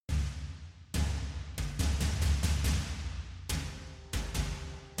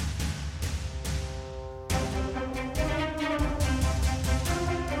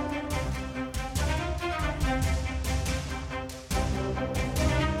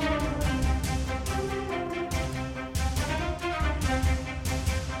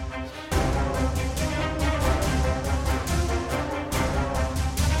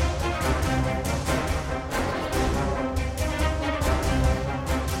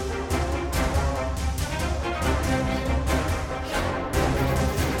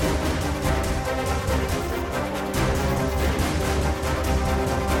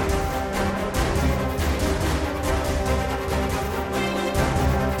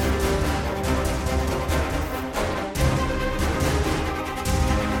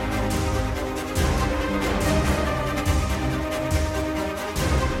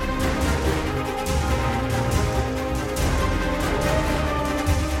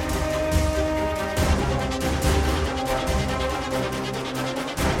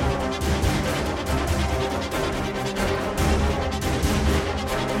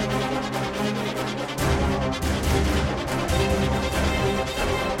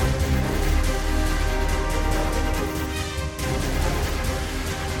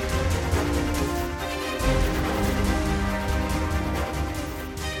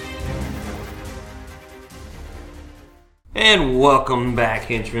And welcome back,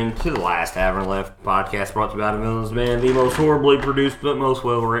 henchmen, to the Last Tavern Left podcast brought to you by Admiral, the most horribly produced but most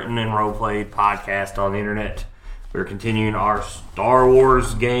well-written and role-played podcast on the internet. We're continuing our Star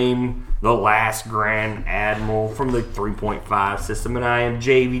Wars game, The Last Grand Admiral, from the 3.5 system, and I am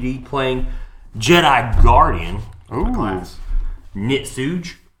JVD playing Jedi Guardian. Ooh. Nit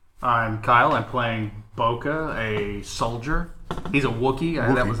Suj. I'm Kyle. I'm playing Booka, a soldier. He's a Wookiee.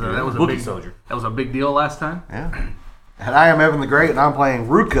 That was a Wookiee big soldier. That was a big deal last time. Yeah. And I am Evan the Great, and I'm playing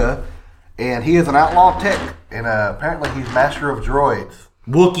Rukka, and he is an outlaw tech, and apparently he's master of droids.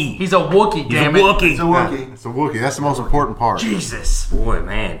 Wookiee. He's a Wookiee, damn it. Wookiee. He's a Wookiee. Yeah, it's a Wookiee. That's the most important part. Jesus. Boy,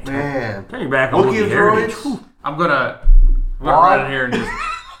 man. Turn your back on Wookiee heritage. droids. I'm gonna run in here and just...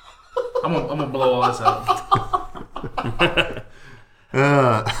 I'm gonna blow all this up.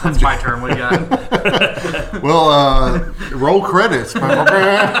 That's my turn. What do you got? Well, roll credits.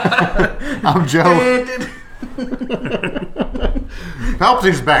 I'm Joe.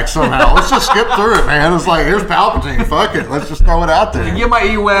 Palpatine's back somehow. Let's just skip through it, man. It's like, here's Palpatine. Fuck it. Let's just throw it out there. Get my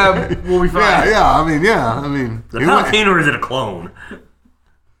E-Web. We'll be fine. Yeah. I mean, The Palpatine, or is it a clone?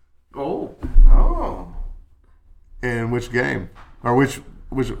 Oh. And which game? Or which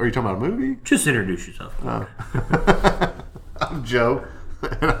are you talking about, a movie? Just introduce yourself. I'm Joe,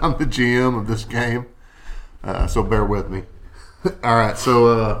 and I'm the GM of this game. So bear with me. All right,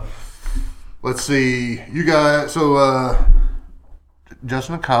 so let's see. You guys, so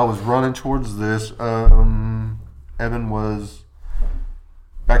Justin and Kyle was running towards this. Evan was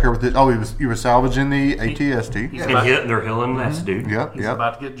back here with it. Oh, you were salvaging the ATST. They're hilling that dude. Yep. He's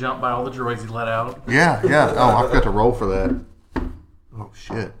about to get jumped by all the droids he let out. Yeah. Oh, I forgot to roll for that. Oh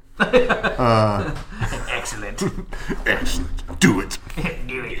shit. Excellent. Excellent. Do it.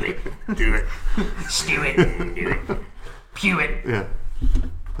 Do it. Do it. Stew it. Do it. Pew it. Yeah.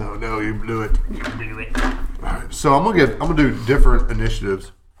 No, you blew it. Do it. All right. So I'm gonna do different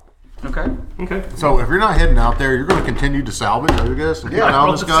initiatives. Okay. So if you're not heading out there, you're going to continue to salvage, I guess, and keep an eye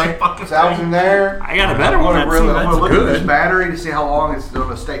on this guy. Salvage in there. I got a better one. I'm going to look at this Good. battery to see how long it's going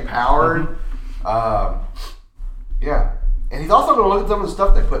to stay powered. Yeah. And he's also going to look at some of the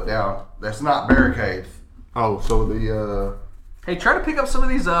stuff they put down that's not barricades. Oh, so the Hey, try to pick up some of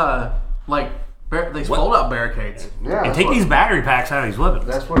these these fold-out barricades. Yeah. And take these battery packs out of these weapons.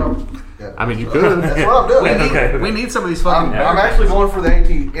 That's what I'm... Yeah, I mean, you could. That's what I'm doing. We need some of these fucking. I'm actually going for the AT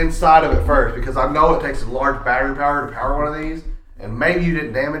inside of it first because I know it takes a large battery power to power one of these, and maybe you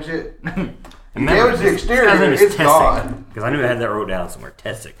didn't damage it. You damaged the exterior, it's gone. Because I knew I had that wrote down somewhere.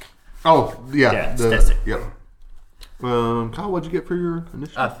 Tessic. Oh, yeah. Yeah, it's Tessic. Yep. Kyle, what'd you get for your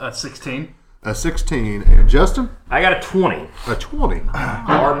initiative? 16. A 16. And Justin? I got a 20. A 20.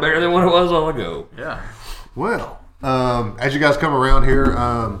 Far better than what it was all ago. Yeah. Well, as you guys come around here,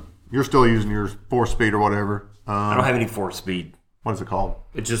 you're still using your 4-speed or whatever. I don't have any 4 speed. What is it called?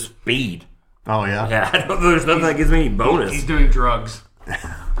 It's just speed. Oh, yeah? Yeah, there's nothing that gives me any bonus. He's doing drugs.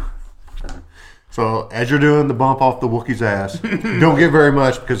 So, as you're doing the bump off the Wookiee's ass, you don't get very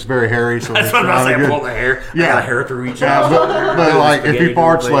much because it's very hairy. So That's what I'm saying. I pull the hair. Yeah. I got a hair through each Yeah, eye. but like if he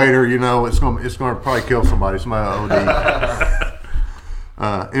farts later, you know it's going to probably kill somebody. Somebody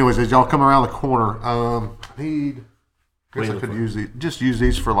OD. Anyways, as y'all come around the corner, I guess I could use these. Just use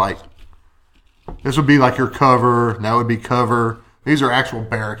these for like. This would be like your cover. And that would be cover. These are actual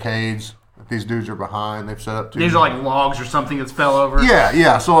barricades that these dudes are behind. They've set up. These are like logs or something that's fell over.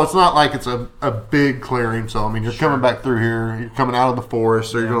 Yeah. So it's not like it's a big clearing. So I mean, you're coming back through here. You're coming out of the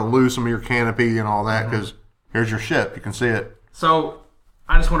forest, so you're going to lose some of your canopy and all that because here's your ship. You can see it. So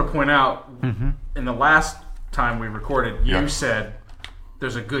I just want to point out, in the last time we recorded, you said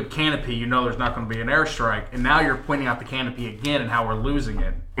there's a good canopy. You know there's not going to be an airstrike, and now you're pointing out the canopy again and how we're losing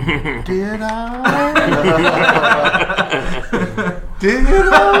it. Did I? Did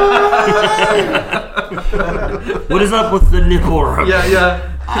I? What is up with the nipple rub?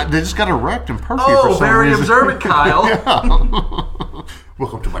 Yeah. They just got erect and perky for some very reason. observant, Kyle.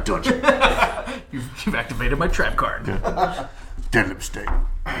 Welcome to my dungeon. You've activated my trap card. Deadly mistake.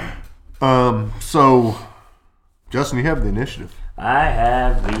 So, Justin, you have the initiative. I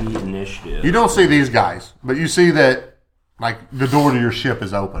have the initiative. You don't see these guys, but you see that, like, the door to your ship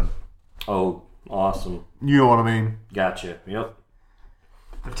is open. Oh, awesome. You know what I mean? Gotcha. Yep.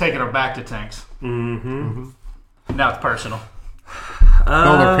 They've taken her back to tanks. Mm-hmm. Now it's personal.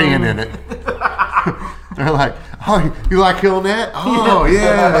 No, they're peeing in it. They're like, oh, you like killing that? Oh,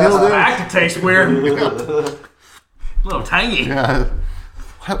 yeah. He'll do it. Back to taste weird. A little tangy. Yeah.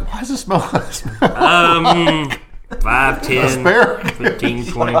 Why does it smell like 5, 10, 15,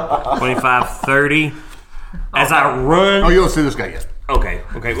 20, 25, 30. As I run... Oh, you don't see this guy yet. Okay.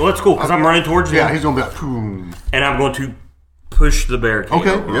 Well, that's cool, because I'm running towards him. Yeah, he's going to be like, boom. And I'm going to push the barricade.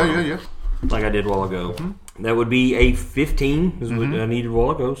 Okay, yeah. Like I did a while ago. That would be a 15, is what I needed a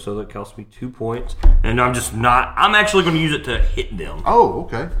while ago, so that costs me 2 points. And I'm actually going to use it to hit them. Oh,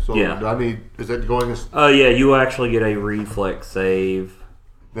 okay. So Yeah. is that going as... Yeah, you actually get a reflex save.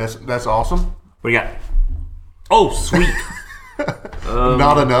 That's awesome. What do you got? Oh, sweet.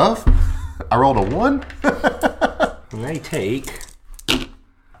 Not enough? I rolled a 1? They take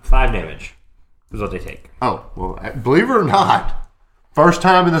 5 damage, is what they take. Oh, well, believe it or not, first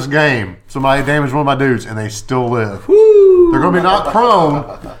time in this game, somebody damaged one of my dudes, and they still live. Woo! They're going to be knocked prone,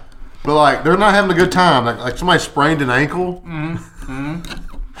 but, like, they're not having a good time. Like somebody sprained an ankle.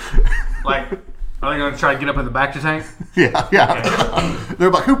 Like, are they going to try to get up in the back to tank? Yeah. They're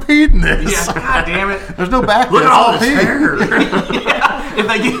like, who peed in this? Yeah, god damn it. There's no back Look there. at all It's this pee. hair. Yeah, if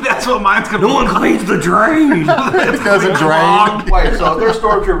they get, that's what mine's going to No one cleans the drain. It doesn't drain. Wait, so if there's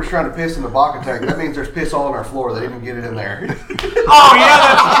stormtroopers trying to piss in the Baka tank, that means there's piss all on our floor. They didn't get it in there. Oh, yeah,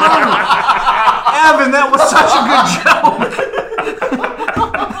 that's true. Evan, that was such a good joke.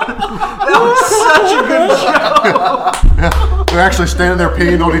 That was such a good joke. They're actually standing there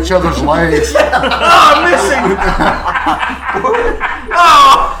peeing on each other's legs. Oh, I'm missing.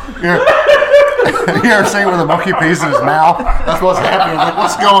 Oh. You ever seen when the monkey pees in his mouth? That's what's happening. Like,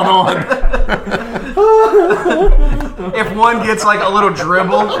 what's going on? If one gets like a little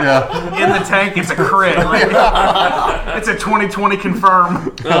dribble in the tank, it's a crit. Like, it's a 2020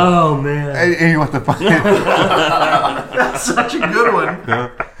 confirm. Oh, man. And you know what the funny That's such a good one.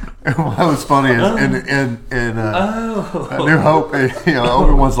 what was funny is in New Hope,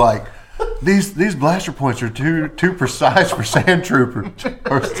 Obi-Wan's like, these blaster points are too precise for sand troopers.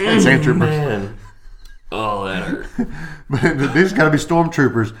 Or sand troopers. Man. Oh, that hurt. But these got to be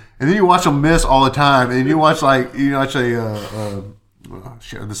stormtroopers, and then you watch them miss all the time, and you watch the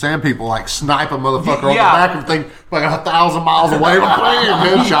sand people like snipe a motherfucker on the back of the thing like 1,000 miles away from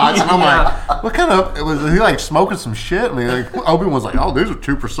headshots, and I'm like, what kind of was he like smoking some shit? I mean, like, Obi-Wan's like, oh, these are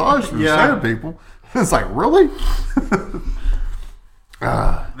too precise for the sand people. It's like, really?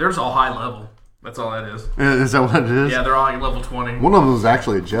 There's all high level. That's all that is. Is that what it is? Yeah, they're all like level 20. One of them was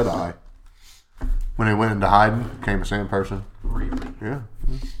actually a Jedi. When he went into hiding, became a sand person. Really? Yeah.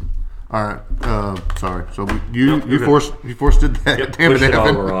 All right. Sorry. So you forced it. Yep, Damn it, push it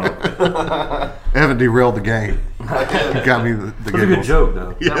Evan. over on it. Evan derailed the game. You got me the That was a giggles. good joke,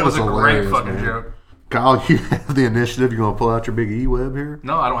 though. Yeah, That was a great hilarious, fucking man. joke. Kyle, you have the initiative. You gonna pull out your big E-web here?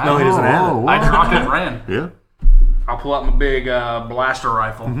 No, I don't have No, he it. doesn't have it. Oh, I what? dropped it and ran. Yeah. I'll pull out my big blaster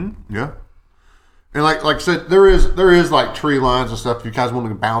rifle. Yeah. And like I said, there is like tree lines and stuff. If you guys want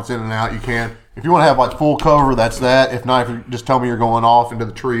to bounce in and out, you can. If you want to have like full cover, that's that. If not, if you just tell me you're going off into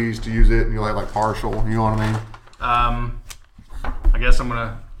the trees to use it, and you'll have like partial. You know what I mean? I guess I'm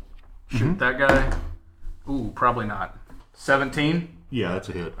gonna shoot that guy. Ooh, probably not. 17. Yeah, that's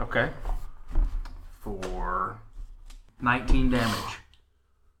a hit. Okay. For 19 damage.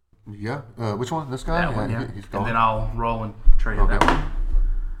 Yeah. Which one? This guy? That one, yeah. He's And gone. then I'll roll and trade that one.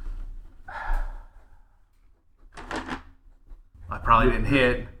 I probably didn't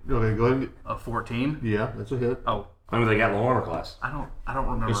hit Okay, go ahead. And a 14. yeah, that's a hit. Oh, I mean, they got low armor class. I don't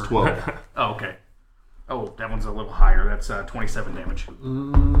remember. It's 12. Oh, okay. Oh, that one's a little higher. That's 27 damage.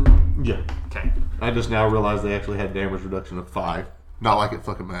 Yeah. Okay. I just now realized they actually had damage reduction of 5. Not like it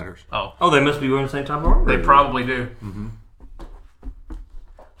fucking matters. Oh, They must be wearing the same type of armor. they probably do.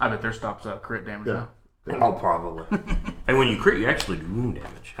 I bet their stops crit damage now. Oh, probably. And when you crit, you actually do wound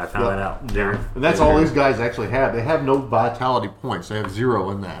damage. I found that out. There. And that's all these guys actually have. They have no vitality points. They have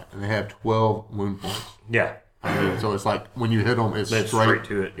 0 in that. And they have 12 wound points. Yeah. So it's like when you hit them, it's That's straight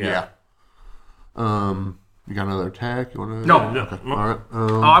to it. Yeah. You got another attack? You want to? No. Okay. All right.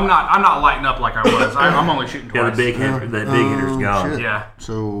 Oh, I'm not lighting up like I was. I'm only shooting twice. Yeah, the big hitter, that big hitter's gone. shit. Yeah.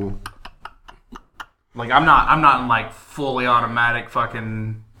 So Like I'm not in like fully automatic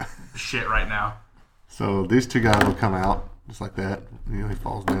fucking shit right now. these two guys will come out just like that. You know, he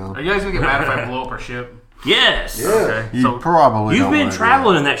falls down. Are you guys gonna get mad if I blow up our ship? Yes. Yeah. Okay. You So probably You've don't been wanna do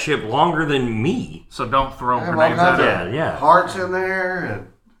traveling in that ship longer than me. don't throw Have all grenades kinds at of it. Yeah. hearts in there. And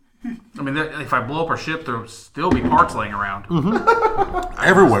I mean, if I blow up our ship, there'll still be parts laying around. that.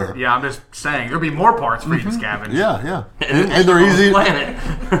 Everywhere. Yeah, I'm just saying there'll be more parts for you to scavenge. Yeah. And they're easy. Planet.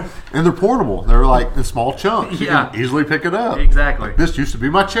 And they're portable. They're like in small chunks. You Yeah. can easily pick it up. Exactly. Like, this used to be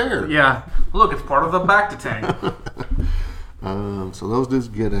my chair. Yeah. Look, it's part of the back to tank. So those dudes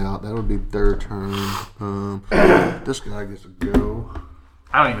get out. That would be their turn. This guy gets to go.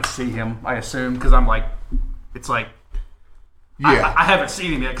 I don't even see him. I assume because I'm like, it's like. Yeah. I haven't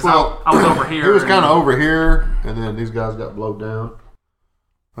seen him yet because Well, I was over here. He was and- kind of over here, and then these guys got blowed down.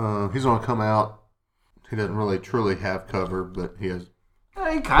 He's going to come out. he doesn't really truly have cover, but he has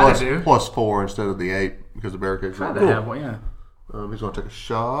He kind of do. +4 instead of the 8 because the barricades are Kind cool. of have one, yeah. He's going to take a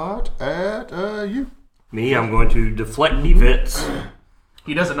shot at you. Me, I'm going to deflect defense.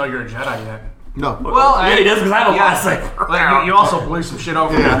 He doesn't know you're a Jedi yet. No. Well, Yeah, he does because I have a lightsaber. But you also blew some shit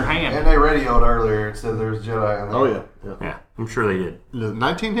over with your hand. And they radioed earlier and said there's Jedi in there. Oh, yeah. Yeah, I'm sure they did. Does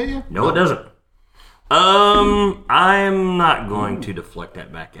 19 hit you? No, it doesn't. I'm not going to deflect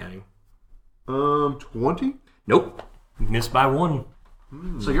that back at him. 20? Nope. Missed by 1.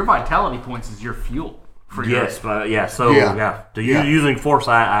 So your vitality points is your fuel. For Yes, but using force,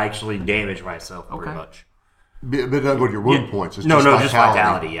 I actually damage myself pretty much. But it doesn't go to your wound points. It's just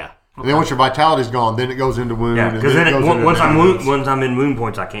vitality, yeah. And then once your vitality's gone, then it goes into wound. Yeah, because once I'm in wound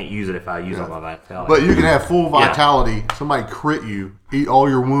points, I can't use it if I use all my vitality. But you can have full vitality. Somebody crit you, eat all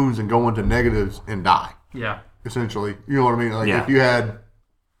your wounds, and go into negatives and die. Yeah. Essentially, you know what I mean. Like if you had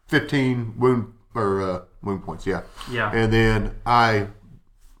 15 wound points, yeah. And then I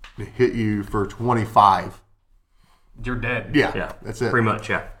hit you for 25. You're dead. Yeah, that's it. Pretty much,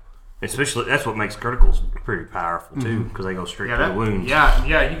 yeah. Especially, that's what makes criticals pretty powerful, too, because they go straight to the wounds.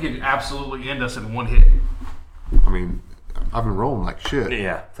 Yeah, you can absolutely end us in one hit. I mean, I've been rolling like shit.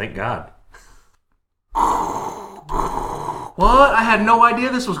 Yeah, thank God. What? I had no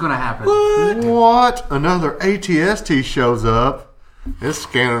idea this was going to happen. What? Another ATST shows up. It's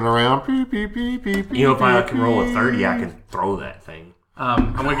scanning around. Beep, beep, beep, beep, You know, if I can roll a 30, I can throw that thing.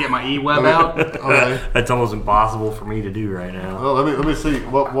 I'm going to get my E-web out. Okay. That's almost impossible for me to do right now. Well, let me see.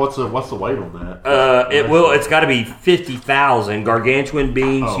 What's the weight on that? It's got to be 50,000 gargantuan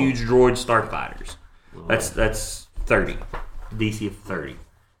beings, huge droids, starfighters. That's 30. DC of 30.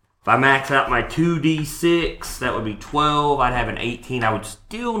 If I max out my 2d6, that would be 12. I'd have an 18. I would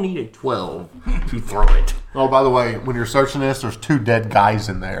still need a 12 to throw it. Oh, by the way, when you're searching this, there's 2 dead guys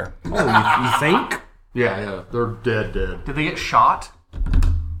in there. Oh, you think? Yeah, they're dead. Did they get shot?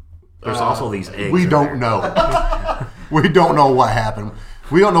 There's also these eggs. We don't know. We don't know what happened.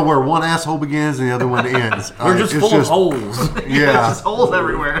 We don't know where one asshole begins and the other one ends. They're just full of holes. Yeah. There's just holes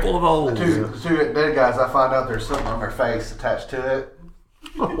everywhere. Full of holes. The two dead guys, I find out there's something on their face attached to it.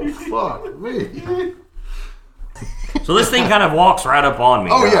 Oh, fuck me. So this thing kind of walks right up on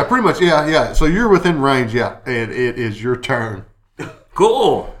me. Oh, yeah, pretty much. Yeah. So you're within range, yeah. And it is your turn.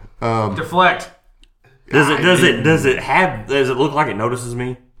 Cool. Deflect. Does it look like it notices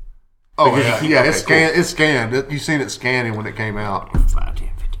me? Oh, yeah. It's scanned. You've seen it scanning when it came out. 5, 10,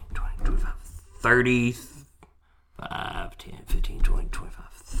 15, 20, 25, 30. 5, 10, 15, 20, 25,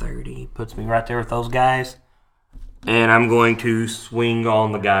 30. Puts me right there with those guys. And I'm going to swing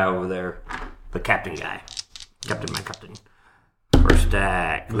on the guy over there. The captain guy. Captain. First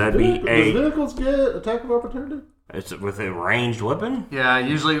attack. That'd be Does vehicles get attack of opportunity? It's with a ranged weapon? Yeah,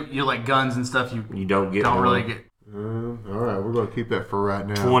 usually you like guns and stuff. You don't get one. Really get. All right, we're going to keep that for right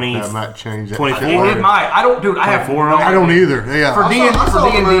now. 20. That might change that. 24. It might. I don't, dude. I have 24. no I don't either. Yeah. For D&D,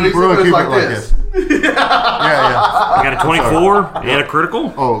 we're going to keep it like this. Yeah. I got a 24 and a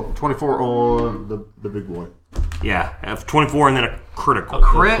critical? Oh, 24 on the big boy. Yeah, I have 24 and then a critical. A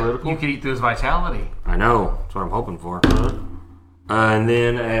crit, you can eat through his vitality. I know. That's what I'm hoping for. And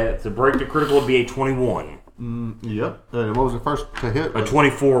then to break the critical would be a 21. Yep. And what was the first to hit? A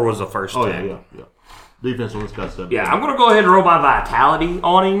 24 was the first hit. Yeah. Defense on this guy's 7. Yeah, I'm going to go ahead and roll my vitality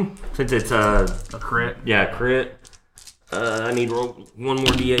on him since it's a crit. Yeah, crit. I need to roll one more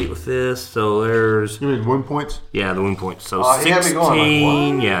d8 with this. So there's... You mean wound points? Yeah, the wound points. So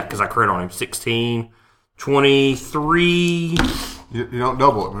 16. Yeah, because I crit on him. 16. 23. You don't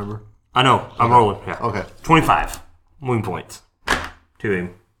double it, remember? I know. I'm rolling. Yeah. Okay. 25 wound points to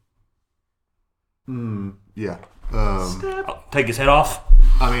him. Yeah. I'll take his head off.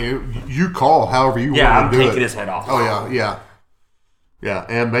 I mean, you call however you want to do it. Yeah, I'm taking his head off. Oh, yeah. Yeah,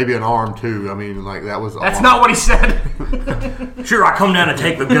 and maybe an arm, too. I mean, like, that was... That's not what he said. Sure, I come down and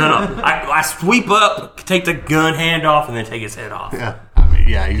take the gun up. I sweep up, take the gun hand off, and then take his head off. Yeah. I mean,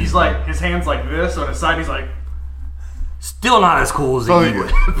 yeah. He's like, his hand's like this on his side. He's like... Still not as cool as he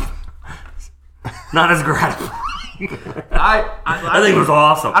would. Not as gratifying. I think it was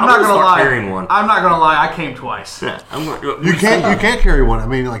awesome. I'm not gonna lie. Carrying one. I'm not gonna lie. I came twice. Yeah, you can't carry one. I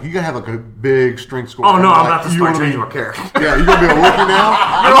mean, like, you gotta have like a big strength score. Oh no, I'm like, about to start changing my character. Yeah, you're gonna be a Wookiee now.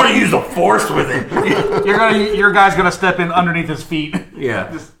 I'm gonna use the Force with it. Your guy's gonna step in underneath his feet.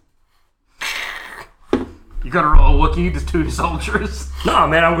 Yeah. You gonna roll a Wookiee to 2 soldiers? No,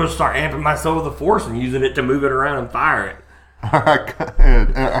 man, I'm gonna start amping myself with the Force and using it to move it around and fire it. All right,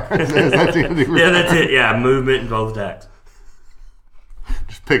 is that the end of your Yeah, that's it. Yeah, movement and both attacks.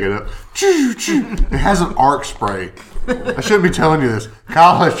 Just pick it up. It has an arc spray. I shouldn't be telling you this.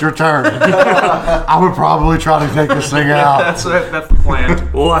 Kyle, it's your turn. I would probably try to take this thing out. That's the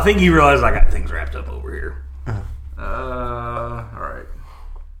plan. Well, I think you realize I got things wrapped up over here. All right.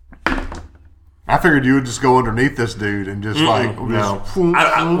 I figured you would just go underneath this dude and just no.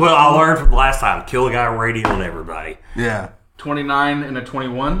 I learned from last time. Kill a guy radioing everybody. Yeah. 29 and a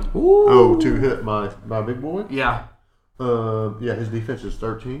 21. Ooh. Oh, 2 hit my big boy? Yeah. Yeah, his defense is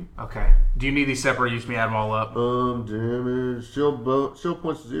 13. Okay. Do you need these separate? Use me add them all up. Damage, shield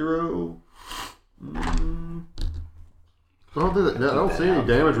points 0. I don't see any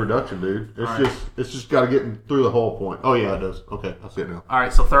damage reduction, dude. It's just got to get through the whole point. Oh yeah, it does. Okay, I see it now. All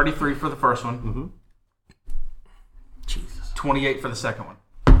right, so 33 for the first one. Mm-hmm. Jesus. 28 for the second one.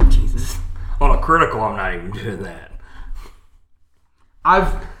 Jesus. On a critical, I'm not even doing that.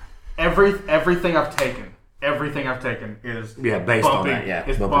 Everything I've taken is based on that. Yeah,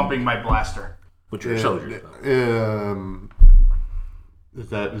 is bumping my blaster. Which your soldiers. Is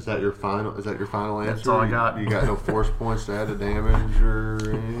that your final? Is that your final answer? That's all I got. You got no force points to add to damage or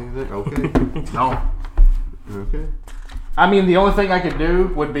anything? Okay. No. Okay. I mean, the only thing I could do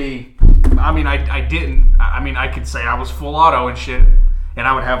would be, I didn't. I could say I was full auto and shit, and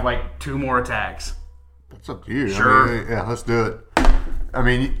I would have like 2 more attacks. That's up to you. Sure. Yeah, let's do it. I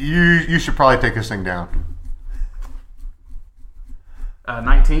mean, you should probably take this thing down.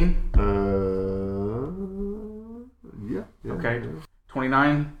 19. Yeah. Okay. Yeah.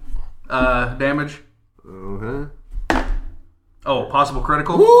 29 damage. Okay. Oh, possible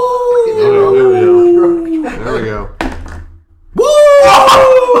critical. There we go. Woo!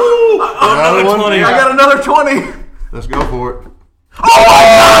 Another one? 20. I got another 20. Let's go for it.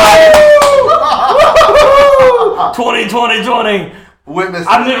 20. Witness.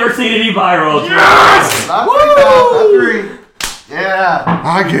 I've never seen anybody roll. Yes! Not three. Yeah.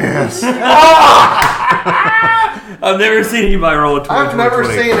 I guess. I've never seen anybody roll a 20. I've never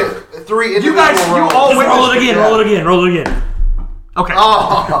seen it. 3 individual You guys, you rolls. all Just witnessed roll it again. Yeah. Roll it again. Okay.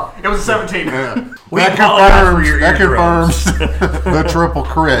 Oh. It was a 17. Yeah. We That apologize for your confirms eardrums. the triple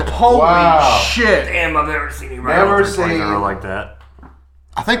crit. Holy Wow. shit. Damn, I've never seen anybody Never roll a 20 seen- like that.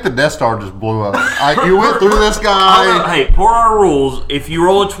 I think the Death Star just blew up. You went through this guy. Hey, per our rules, if you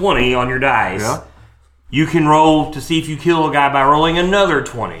roll a 20 on your dice, Yeah. you can roll to see if you kill a guy by rolling another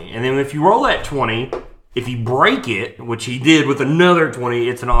 20. And then if you roll that 20, if you break it, which he did with another 20,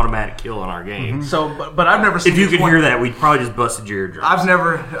 it's an automatic kill in our game. So, but I've never seen. If you a could 20 hear that, we probably just busted your eardrums. I've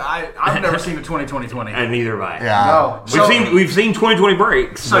never seen a 20. And neither have I. Yeah. No. We've seen 20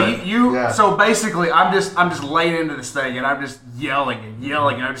 breaks. So but- Yeah. so basically, I'm just laying into this thing, and I'm just yelling, and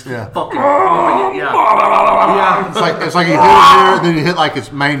I'm just Yeah. fucking pumping it. Yeah. It's like you hit it there, then you hit like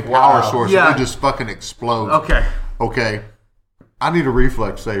its main power Wow. source, Yeah. and it just fucking explodes. Okay. Okay. I need a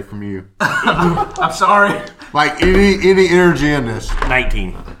reflex save from you. I'm sorry. Like any energy in this.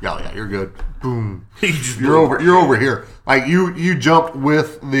 19. Yeah, you're good. Boom. He just You're over here. Like you jumped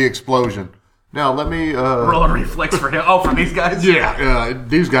with the explosion. Now let me Roll a reflex for him. Oh, for these guys.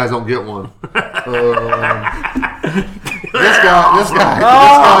 these guys don't get one. This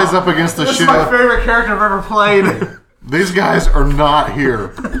guy's up against the This ship. is my favorite character I've ever played. These guys are not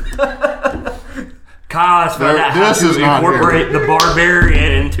here. Kyle has found out how This is to not incorporate the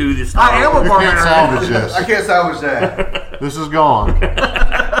barbarian into the style. I am a You can't salvage I this. can't salvage that. This is gone.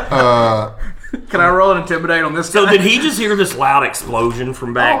 Can I roll an intimidate on this So guy? did he just hear this loud explosion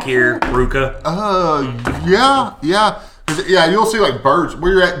from back here, Rukka? Yeah. Yeah, you'll see like birds.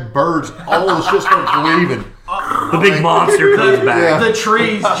 Where you're at, birds, all of the shit starts leaving. The big monster comes back. The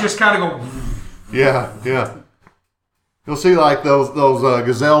trees just kind of go. Yeah. You'll see like those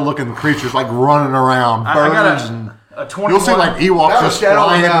gazelle-looking creatures like running around. I Birds got and a 21. you'll see like Ewoks That was just shadow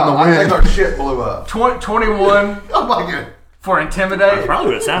flying in out. the I think wind. our shit blew up. 21 Oh my god. for intimidate.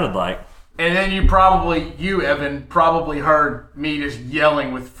 Probably what it sounded like. And then you, Evan, probably heard me just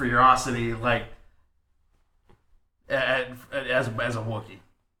yelling with ferocity, like, as a Wookiee.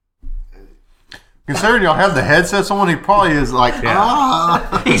 Considering y'all have the headsets on, he probably is like,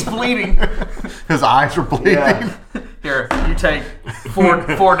 He's bleeding. his eyes are bleeding. Yeah. Here, you take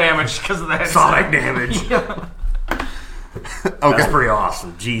four damage because of the headset. Sonic damage. Yeah. Okay. That's pretty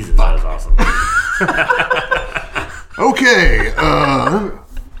awesome. Jesus, that is awesome. Okay.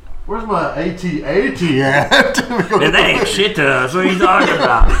 Where's my AT-AT at? And that ain't shit to us. What are you talking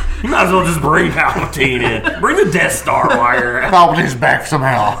about? You might as well just bring Palpatine in. Bring the Death Star while you're at. Palpatine's back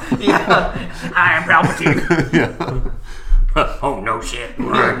somehow. Yeah. I am Palpatine. Yeah. Oh, no shit.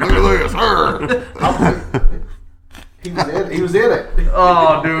 Look at this. He was in it.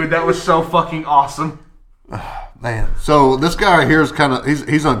 Oh, dude, that was so fucking awesome. Man. So this guy right here is kind of,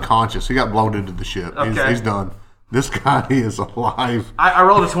 he's unconscious. He got blown into the ship. Okay. He's done. This guy is alive. I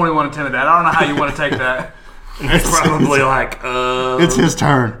rolled a 21 and 10 of that. I don't know how you want to take that. It's probably like, It's his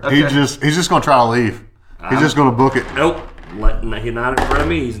turn. Okay. He's just going to try to leave. He's just going to book it. Nope. He's not in front of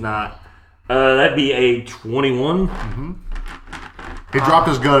me. He's not. That'd be a 21. He dropped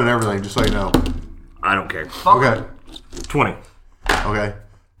his gun and everything, just so you know. I don't care. Okay. 20. Okay.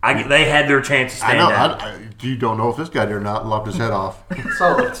 They had their chance to stand out. You don't know if this guy did or not. Lopped his head off.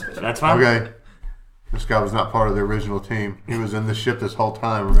 So That's fine. Okay. This guy was not part of the original team. He was in the ship this whole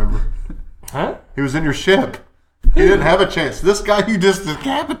time, remember? Huh? He was in your ship. He didn't have a chance. This guy you just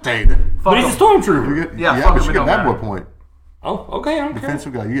decapitated. But he's a stormtrooper. Fuck but him, you it get don't bad boy matter. point. Oh, okay. I don't care.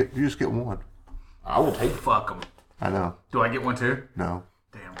 Defensive guy. You just get one. I will take it. Fuck him. I know. Do I get one too? No.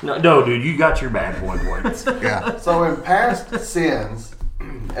 Damn. No, dude, you got your bad boy points. Yeah. So in past sins,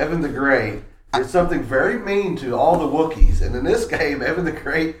 Evan the Great did something very mean to all the Wookiees, and in this game, Evan the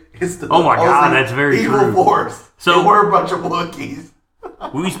Great is the Oh my God, opposing that's very evil true. force. So- So we're a bunch of Wookiees.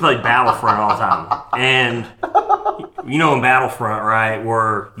 We used to play Battlefront all the time. And you know in Battlefront, right,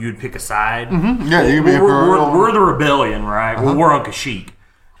 where you'd pick a side? Yeah, you can be We're the rebellion, right? Well, we're on Kashyyyk.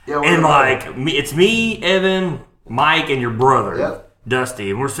 Yeah, we're And a- like, it's me, Evan, Mike, and your brother, Yep. Dusty.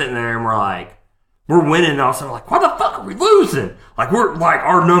 And we're sitting there and we're like, we're winning. And all of a sudden, like, why the fuck are we losing? Like,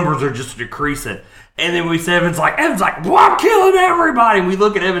 our numbers are just decreasing. And then Evan's like, well, I'm killing everybody. And we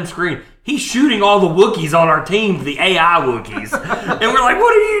look at Evan's screen. He's shooting all the Wookiees on our team, the AI Wookiees. And we're like,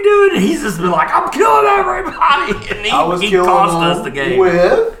 what are you doing? And he's just been like, I'm killing everybody. And he cost us the game.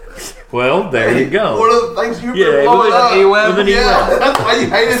 Well, there you go. One of the things you've Yeah, been blowing up. with an Yeah, E-Web. that's why you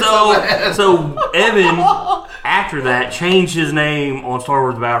hate it so bad. So Evan, after that, changed his name on Star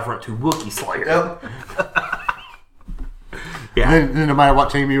Wars Battlefront to Wookiee Slayer. Yep. Yeah. And then no matter what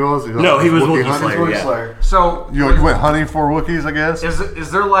team he was, No, he was Wookiee hunting. Slayer. Wookiee Yeah. Slayer. So You went hunting for Wookiees, I guess.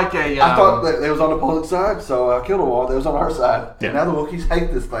 is there like a? I thought that they was on the opposing side, so I killed them all. They was on our side. Yeah. And now the Wookiees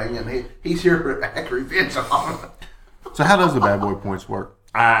hate this thing, and he's here to act revenge on them. So how does the bad boy points work?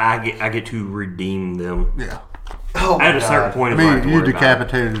 I get to redeem them. Yeah. Oh my At a certain God. point, I I have to mean, you worry about it.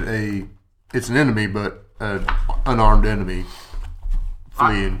 decapitated it's an enemy, but an unarmed enemy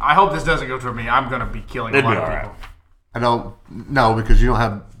fleeing. I hope this doesn't go to me. I'm gonna be killing a It'd lot be of all people. right. I don't know because you don't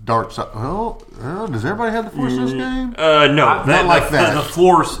have dark side. Well, does everybody have the force in this game? No, Not like that. The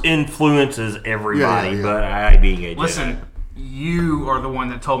Force influences everybody, Yeah. but I being a Jedi. Listen, you are the one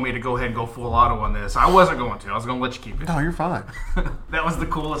that told me to go ahead and go full auto on this. I wasn't going to. I was going to let you keep it. No, you're fine. That was the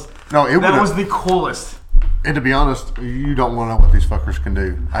coolest. No, it that would've- was the coolest. And to be honest, you don't want to know what these fuckers can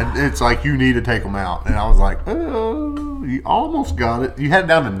do. It's like you need to take them out. And I was like, oh, you almost got it. You had it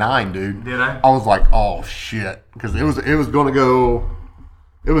down to 9, dude. Did I? I was like, oh shit, because it was going to go.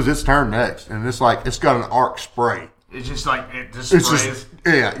 It was its turn next, and it's like it's got an arc spray. It's just like it just It's sprays.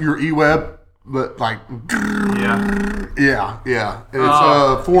 just your E-Web, but like Yeah. yeah.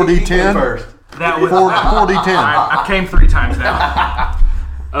 It's 4D10. First. That was 4D10. I came 3 times now.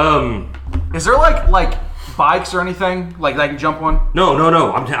 Is there like bikes or anything like I can jump on?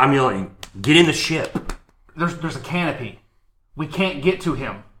 No. I'm yelling, you, get in the ship. There's a canopy. We can't get to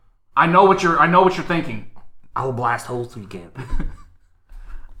him. I know what you're thinking. I will blast holes through the camp.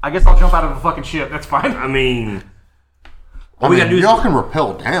 I guess I'll jump out of a fucking ship. That's fine. I mean, I we mean, gotta do is- y'all can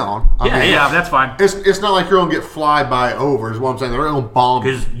rappel down. I mean, Yeah, that's fine. It's not like you're gonna get fly by over. Is what I'm saying. They're gonna bomb.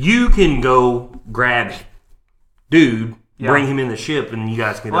 because you can go grab dude, Yeah. bring him in the ship, and you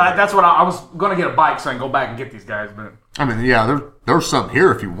guys can. Well, that's what I was going to get a bike so I can go back and get these guys, but I mean, yeah, there's something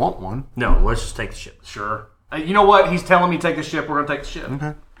here if you want one. No, let's just take the ship. sure. You know what? He's telling me take the ship. We're going to take the ship.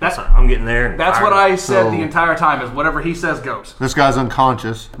 Okay. That's I'm getting there. and That's fired what up. I said So- the entire time. Is whatever he says goes. This guy's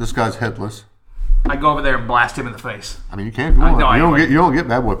unconscious. This guy's headless. I go over there and blast him in the face. I mean, you can if you want. know, You don't get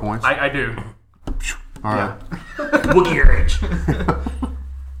bad boy points. I do. All right. Wookiee rage.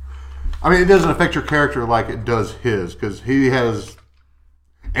 I mean, it doesn't affect your character like it does his because he has,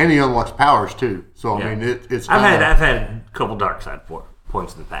 and he unlocks powers too. So I Yeah. mean, it's. I've kinda- had a couple dark side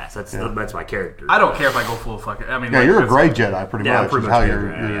points in the past. That's my character. I don't care if I go full fucking. I mean, Yeah, like, you're a that's- gray Jedi, pretty Yeah, much. pretty is much how a you're.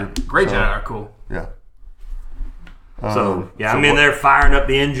 Jedi, yeah. Great so, Jedi are cool. Yeah. So so I'm in there firing up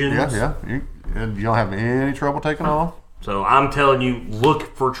the engines. Yeah. And you don't have any trouble taking off. So I'm telling you,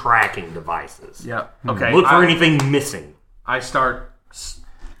 look for tracking devices. Yeah. Okay. Look for anything missing. I start.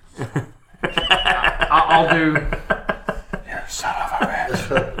 I'll do. Son of a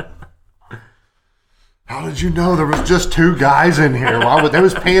bitch. How did you know there was just 2 guys in here? Why would they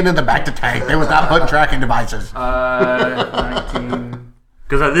was peeing in the back to tank? They was not putting tracking devices. 19.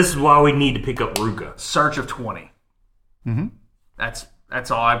 Because this is why we need to pick up Rukka. Search of 20. Mm-hmm. That's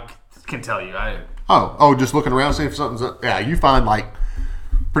all I can tell you. Oh, just looking around, seeing if something's up. Yeah, you find like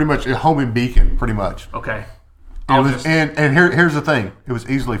pretty much a homing beacon, pretty much. Okay. And here's the thing. It was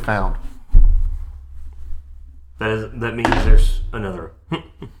easily found. That means there's another. That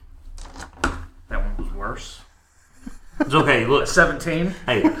one was worse. It's okay. Look, 17.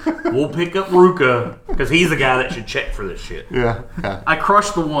 hey, we'll pick up Rukka because he's the guy that should check for this shit. Yeah. I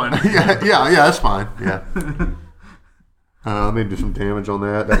crushed the one. Yeah, that's fine. Yeah. Let me do some damage on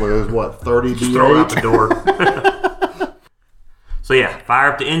that. That was what, 30 Just throw it out the door. So yeah,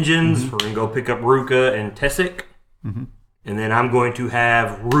 fire up the engines. We're gonna go pick up Rukka and Tessic, and then I'm going to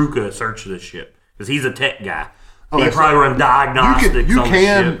have Rukka search the ship because he's a tech guy. He can probably run diagnostics. You on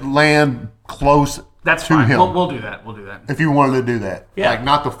can the ship. land close. That's to fine. him. We'll do that. We'll do that. If you wanted to do that. Yeah. Like,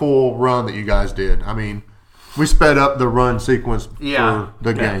 not the full run that you guys did. I mean, we sped up the run sequence for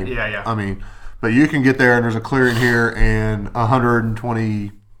the game. Yeah. I mean, but you can get there and there's a clearing here and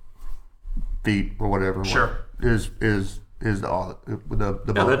 120 feet or whatever. Sure. Is the boat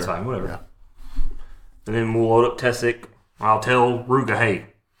Yeah, that's there. fine. Whatever. Yeah. And then we'll load up Tessic. I'll tell Rukka, hey,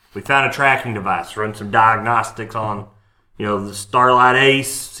 we found a tracking device. Run some diagnostics on, the Starlight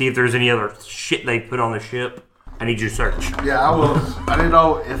Ace. See if there's any other shit they put on the ship. I need you to search. Yeah, I will. I didn't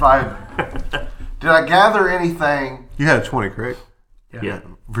know if I did. I gather anything? You had a 20, correct? Yeah.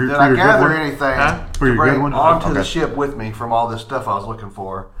 Did I gather anything For your to bring good one? onto Okay. the ship with me from all this stuff I was looking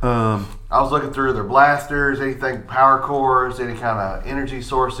for? I was looking through their blasters, anything, power cores, any kind of energy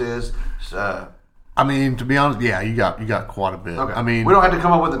sources. I mean, to be honest, yeah, you got quite a bit. Okay. I mean, we don't have to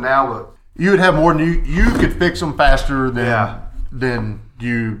come up with it now, but you would have more than you could fix them faster than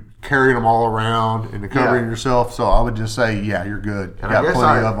you carrying them all around and covering yourself. So I would just say, yeah, you're good. You got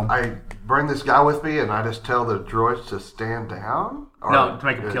plenty of them. I bring this guy with me, and I just tell the droids to stand down. No, to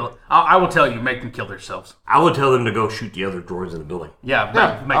make them kill it. I will tell you, make them kill themselves. I would tell them to go shoot the other droids in the building. Yeah,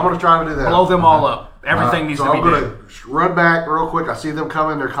 I'm going to try to do that. Blow them all up. Everything needs to be I'm going to run back real quick. I see them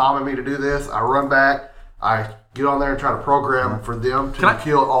coming. They're calming me to do this. I run back. I get on there and try to program for them to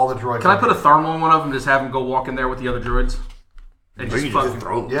kill all the droids. Can I put a thermal in one of them? Just have them go walk in there with the other droids. And Or you just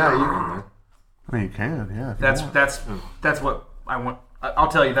throw them. Yeah, I mean, you can, yeah. That's what I want. I'll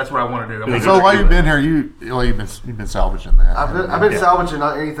tell you, that's what I want to do. So while you've been here, you've been salvaging that. I've been salvaging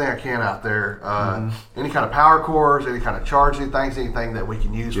anything I can out there. Any kind of power cores, any kind of charging things, anything that we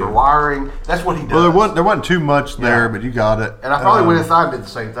can use for wiring. That's what he does. Well, there wasn't too much there, but you got it. And I probably went inside and did the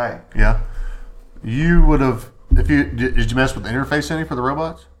same thing. Yeah. You would have, did you mess with the interface any for the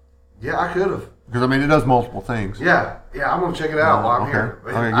robots? Yeah, I could have. Because, I mean, it does multiple things. Yeah, I'm going to check it out while I'm here.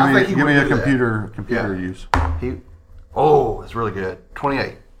 Okay, give me a computer use. It's really good.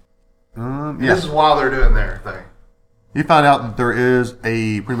 28. Yeah. This is while they're doing their thing. You find out that there is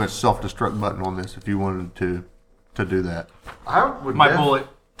a pretty much self-destruct button on this if you wanted to do that. My bullet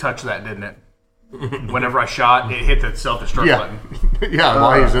touched that, didn't it? Whenever I shot, it hit the self-destruct button. Yeah,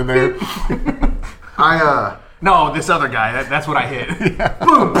 while he's in there. No, this other guy. That's what I hit.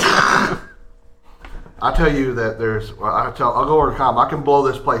 Boom. I tell you that I'll go over to comm. I can blow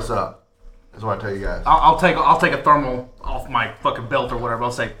this place up. That's what I tell you guys. I'll take a thermal off my fucking belt or whatever.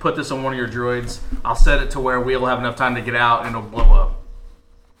 I'll say, put this on one of your droids. I'll set it to where we'll have enough time to get out and it'll blow up.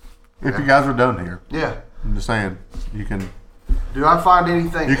 If you guys are done here. Yeah. I'm just saying, you can... Do I find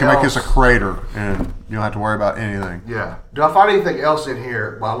anything You can else? make this a crater and you don't have to worry about anything. Yeah. Do I find anything else in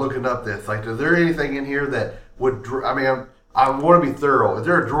here while looking up this? Like, is there anything in here that would... I want to be thorough. Is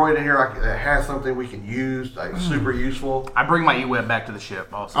there a droid in here that has something we can use, like super useful? I bring my E-Web back to the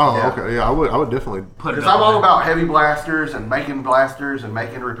ship also. Okay. Yeah, I would definitely... Because I'm all about heavy blasters and making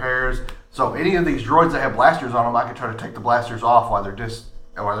repairs. So any of these droids that have blasters on them, I can try to take the blasters off while they're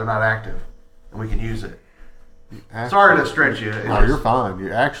not active. And we can use it. Sorry to stretch you. No, you're fine.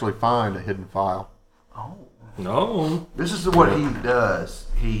 You actually find a hidden file. Oh. No. This is what he does.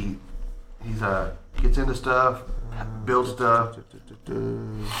 He gets into stuff, builds stuff.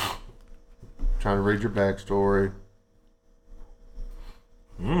 Trying to read your backstory.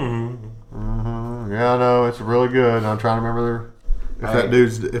 Yeah, I know it's really good. I'm trying to remember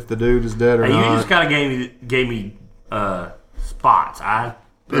if the dude is dead or not. You just kind of gave me spots.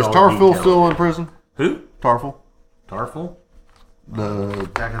 Is Tarful still in prison? Who? Tarful. Yeah,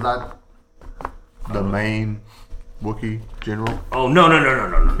 because The main Wookiee general. Oh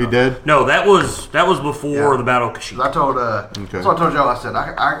no! He dead? No, that was before the Battle of Kashyyyk. I told that's what I told Joe. I said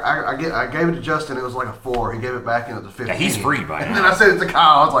I gave it to Justin. It was like a 4. He gave it back and it was a 15. Yeah, he's free by And now. then I said it to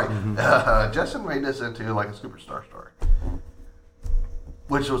Kyle. I was like, Justin made this into like a superstar story,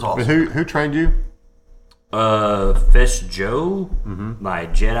 which was awesome. Who trained you? Fesh Joe, my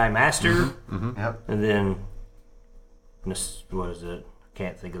Jedi Master, Yep. and then what is it? I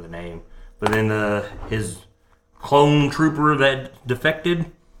can't think of the name. But then his clone trooper that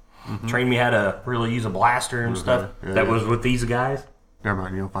defected. trained me how to really use a blaster and stuff. Yeah, That yeah. was with these guys. Never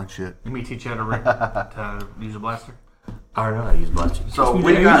mind, you don't find shit. Let me teach you how to use a blaster. I don't know how to use blaster. So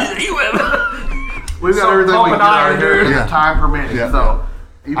we've got So everything we pumping can get out iron, of here. dude. Yeah. Time permitting. Yeah. So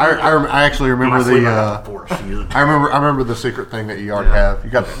I actually remember I remember the secret thing that you already have. You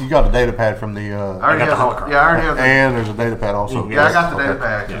got a data pad from the. I already got the have holocron. Yeah, I already have. and there's a data pad also. Yeah, I got the data Okay.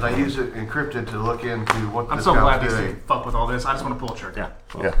 pad because I use it encrypted to look into what I'm this so glad guy's these doing. things fuck with all this. I just want to pull a trigger.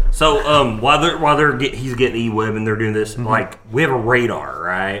 Yeah. Yeah. So he's getting E-Web and they're doing this, like, we have a radar,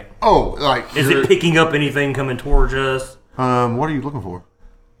 right? Oh, like Is it picking up anything coming towards us? what are you looking for?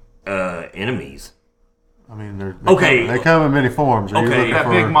 Enemies. I mean, Okay. they come in many forms. Are you Okay. looking That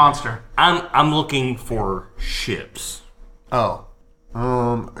for, big monster. I'm looking for ships. Oh,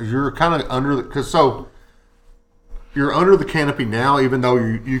 you're kind of under you're under the canopy now, even though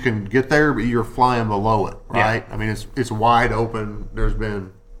you can get there, but you're flying below it, right? Yeah. I mean, it's wide open. There's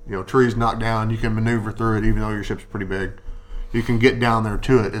been trees knocked down. You can maneuver through it, even though your ship's pretty big. You can get down there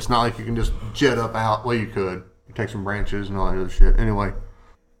to it. It's not like you can just jet up out. Well, you could. You take some branches and all that other shit. Anyway,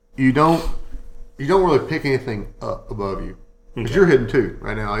 you don't really pick anything up above you because you're hidden too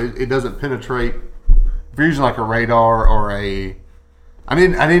right now. It doesn't penetrate. If you're using like a radar or I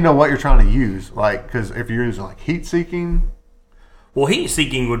didn't know what you're trying to use, like, because if you're using like heat seeking. Well, heat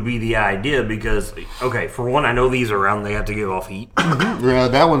seeking would be the idea because, okay, for one, I know these are around, they have to give off heat. Yeah,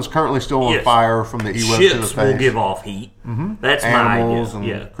 that one's currently still on Yes. fire from the E-Web to the Ships face. will give off heat. That's Animals my and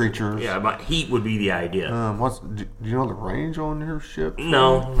idea. creatures. Yeah, but heat would be the idea. Do you know the range on your ship?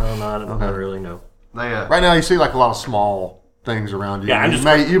 No, not really, no. They, Right now, you see like a lot of small things around you.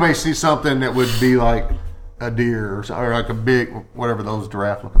 Yeah, you may see something that would be like a deer or like a big whatever those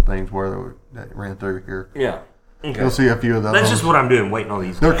giraffe-looking things were that ran through here. Yeah. Okay. You'll see a few of those. That's just what I'm doing, waiting on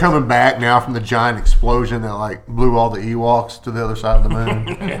these They're guys. coming back now from the giant explosion that like blew all the Ewoks to the other side of the moon.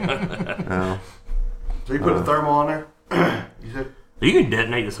 Yeah. So you put the thermal on there? You said? You can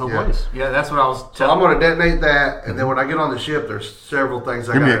detonate this whole place. Yeah, that's what I was So I'm telling going to detonate that, and then when I get on the ship, there's several things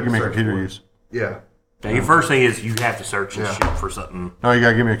I Give got me a to computer for. use. Yeah. Now, your first thing is you have to search this Yeah. ship for something. No, you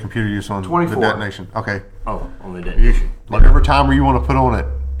gotta give me a computer use on 24. the detonation. Okay. Oh, on the detonation. Whatever timer you want to put on it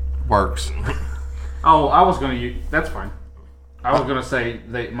works. Oh, I was going to use... That's fine. I was going to say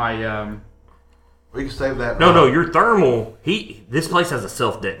that my... We can save that. No, your thermal heat. This place has a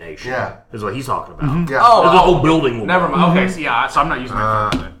self detonation. Yeah. Is what he's talking about. Yeah. Oh, The whole building will. Never mind. Okay, so yeah, so I'm not using my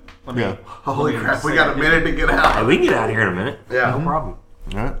phone then. Let me... Yeah. Holy crap, we got a minute to get Hey, out. we can get out of here in a minute. Yeah. No problem.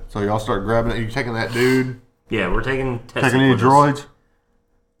 All right. So y'all start grabbing it. You taking that dude? Yeah, we're taking tests. Taking any with us. droids?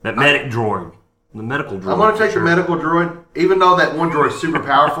 That medic droid. The medical droid. I'm going to for take sure. the medical droid, even though that one droid's super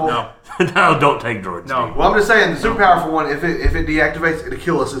powerful. No. No, don't take droids. No. Steve. Well, I'm just saying, the super powerful one, if it deactivates, it'll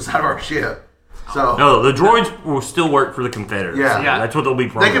kill us inside of our ship. So No, the droids will still work for the Confederates. Yeah. Yeah. That's what they'll be they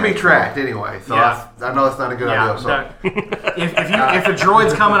programmed. can be tracked anyway. So Yeah. I know it's not a good Yeah, idea. So that- if a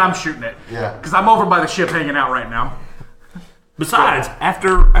droid's coming, I'm shooting it. Yeah. Because I'm over by the ship hanging out right now. Besides,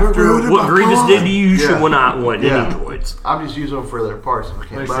 after what Grievous did to you, you should not want Yeah. any droids. I'm just using them for their parts if I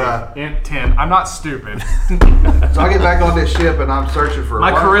can. Let me But, see. Int 10. I'm not stupid. so I get back on this ship and I'm searching for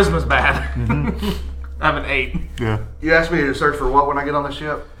My what? charisma's bad. I have an 8. Yeah. You asked me to search for what when I get on the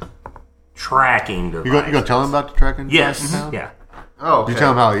ship? Tracking devices. You gonna tell him about the tracking? Yes. now? Yeah. Oh, okay. You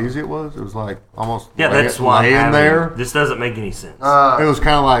tell him how easy it was? It was like almost Yeah, that's why laying there. This doesn't make any sense. It was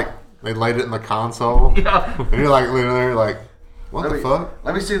kind of like they laid it in the console. Yeah. And you're like laying there like, what the fuck?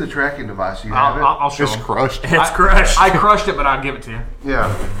 Let me see the tracking device. You have I'll show It's him. crushed. It's crushed. I crushed it, but I'll give it to you. it?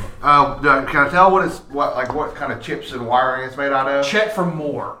 Yeah. Can I tell what kind of chips and wiring it's made out of? Check for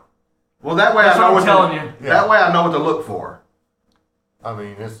more. Well, that way That's I know what I'm telling you. That way I know what to look for. I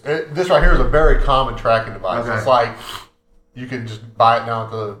mean, this right here is a very common tracking device. Okay. It's like you can just buy it down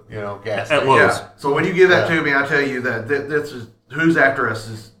at the gas At station. Lowe's. Yeah. So when you give that Yeah. to me, I tell you that this is who's after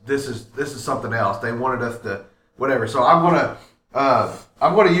us. This is something else. They wanted us to whatever. So I'm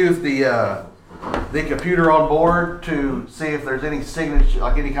gonna use the computer on board to see if there's any signature,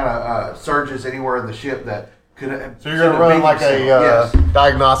 like any kind of surges anywhere in the ship that could. So you're gonna run like a yes.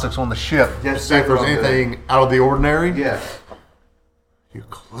 diagnostics on the ship to Yes, see if there's that's what I'm anything out of the ordinary. Yes. You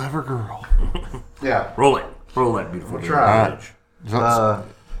clever girl. Yeah. Roll it. Roll that beautiful. We'll try. image.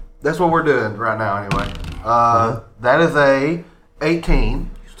 That's what we're doing right now, anyway. That is a 18.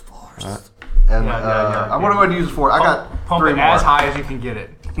 And Yeah. I'm gonna go ahead and use it for it. I got Pump 3 it more. as high as you can get it.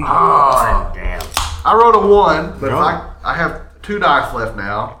 Oh, damn. I rolled a 1, but if Yeah. I have 2 dice left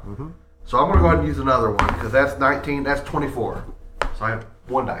now, so I'm gonna go ahead and use another one because that's 19. That's 24. So I have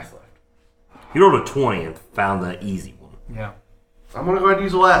 1 dice left. You rolled a 20 and found the easy one. Yeah. I'm gonna go ahead and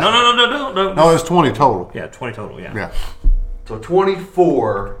use the last. No. No, it's 20 total. Yeah, 20 total. Yeah. Yeah. So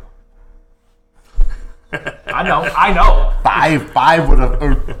 24 I know. Five would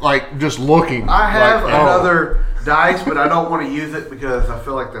have, like, just looking. I have like, another dice, but I don't want to use it because I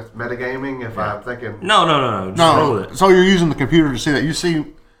feel like that's metagaming. If I'm thinking, No. Just roll No, it. so you're using the computer to see that. You see,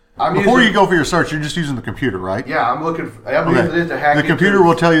 before using- you go for your search, you're just using the computer, right? yeah, I'm looking. I'm using it to hack. The computer into-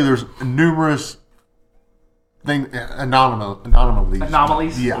 will tell you there's numerous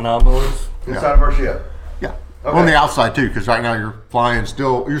anomalies. Yeah. Anomalous. inside of our ship. Yeah. Okay. On the outside too, because right now you're flying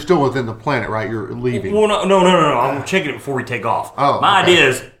still. You're still within the planet, right? You're leaving. Well, no. I'm checking it before we take off. Oh, My okay. idea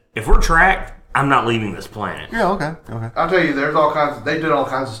is, if we're tracked, I'm not leaving this planet. Yeah. Okay. I'll tell you, there's all kinds. They did all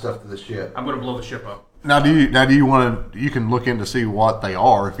kinds of stuff to this ship. I'm going to blow the ship up. Now, do you want to? You can look in to see what they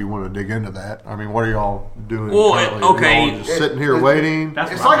are if you want to dig into that. I mean, what are y'all doing? Well, currently? okay. Y'all just sitting here It- waiting.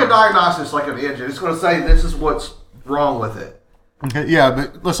 That's It's what like I'm a diagnosis, like an engine. It's going to say this is what's wrong with it. Okay, yeah,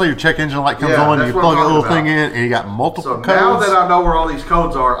 but let's say your check engine light comes Yeah, on, and that's you what I'm plug a little talking thing in, and you got multiple So codes. now that I know where all these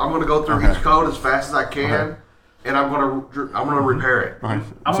codes are, I'm going to go through Okay. each code as fast as I can, Okay. and I'm going to repair it. Right.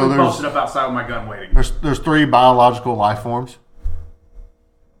 I'm So going to be there's posted up outside with my gun waiting. there's 3 biological life forms.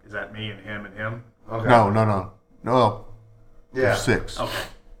 Is that me and him? Okay. No. Yeah. There's 6. Okay.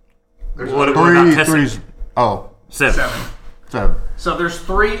 There's What about testing? Three's. Oh, 7. 7. So there's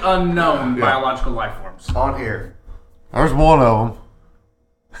 3 unknown Yeah. biological life forms. on here. There's one of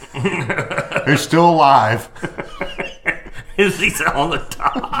them. He's still alive. Is he on the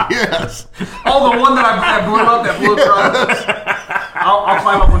top? Yes. Oh, the one that blew up, that blew across. I'll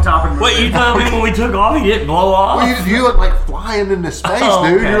climb up on top and move Wait, it. you telling me when we took off, he didn't blow off? Well, you look like flying into space, Oh,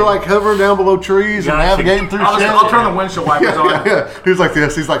 dude. okay. You're like hovering down below trees and Gotcha. navigating through shit. I'll turn the windshield wipers on. Yeah. He's like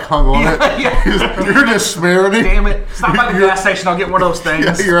this. He's like hung on it. Yeah. You're just smearing it. Damn it! Stop by the gas station. I'll get one of those things.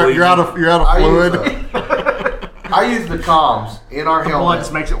 Yeah, you're out of fluid. I use the comms in our helmet. blood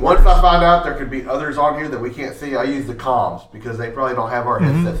just makes it Once worse. I find out there could be others on here that we can't see, I use the comms because they probably don't have our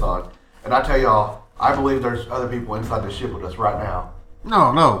headsets on. And I tell y'all, I believe there's other people inside the ship with us right now,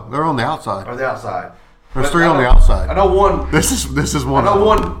 No, they're on the outside. or the outside. There's But 3 I on the know- outside. I know one. This is I one. know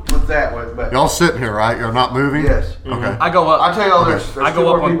of them. one with that one, but Y'all sitting here, right? You're not moving. yes. Okay. I go up. I tell y'all, there's I two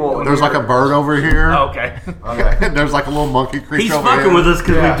go up more on- people. There's like a bird over here. Oh, okay. Okay. There's like a little monkey creature He's over fucking here. with us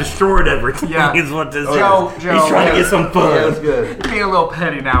because Yeah. we've destroyed everything. Yeah. Is what this Joe, is. Joe, He's trying to yeah. get some Yeah, fun. that's good. Being a little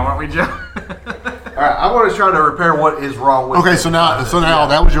petty now, aren't we, Joe? All right, I'm going to try to repair what is wrong with. Okay, it. so now Yeah.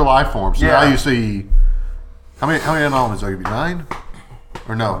 that was your life form. So Yeah. now you see how many anomalies are you? 9?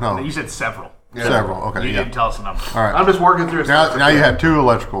 Or no? You said several. Yeah. Several. Okay, You yeah. didn't tell us a number. All right. I'm just working through. Now you have 2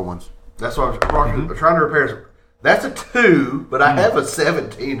 electrical ones. That's what I'm trying to repair. That's a 2, but I have a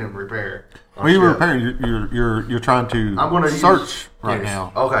 17 in repair. Well, you were repairing. You're trying to I'm gonna search use- right Yes.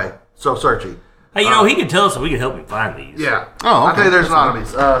 now. Okay, so searching. Hey, he can tell us so we can help him find these. Yeah. Oh, I okay. tell you, there's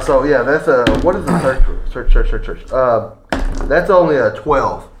anomalies. So yeah, that's a what is the search? That's only a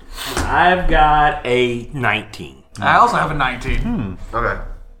 12. I've got a 19. I also have a 19. Okay.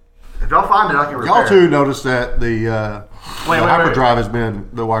 If y'all find it, I can repair. Y'all too noticed that the Wait, hyperdrive has been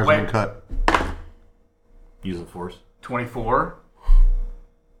the wires have been Wait. cut. Using force. 24.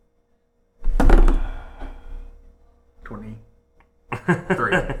 23.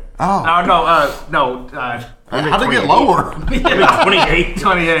 Oh, No. how did it get lower? 28.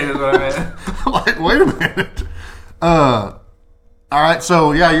 28 is what I meant. I'm like, wait a minute. All right,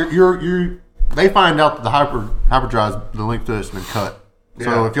 so yeah, you're. They find out that the hyperdrive, the link to it's been cut.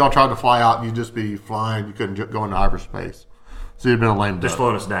 So Yeah. if y'all tried to fly out, you'd just be flying. You couldn't go into hyperspace. So you'd been a lame Just duck.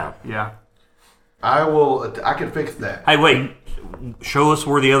 slowing us down. Yeah. I can fix that. Hey, wait. Show us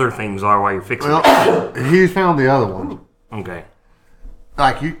where the other things are while you're fixing it. Well, he found the other one. Okay.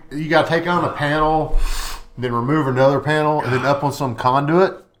 Like you got to take on a panel, then remove another panel, and then up on some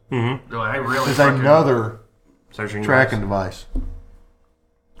conduit They really is fucking- another Searching tracking device.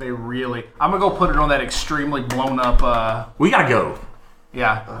 They really. I'm gonna go put it on that extremely blown up. We gotta go.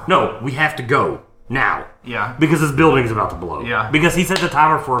 Yeah. No, we have to go now. Yeah. Because this building's about to blow. Yeah. Because he set the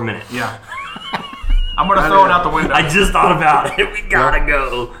timer for a minute. Yeah. I'm gonna throw it out the window. I just thought about it. We gotta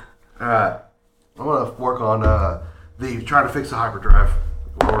go. All right. I'm gonna work on trying to fix the hyperdrive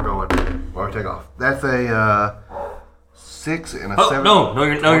while we're going. While we take off. That's a 6 and a Oh 7. no,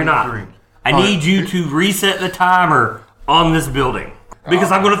 you're not. 23. I need you to reset the timer on this building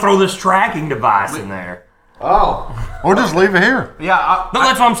because I'm going to throw this tracking device in there. Oh. Or just leave it here. Yeah. No,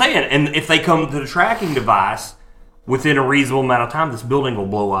 that's what I'm saying. And if they come to the tracking device within a reasonable amount of time, this building will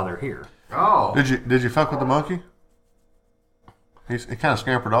blow while they're here. Oh. Did you fuck with the monkey? He kind of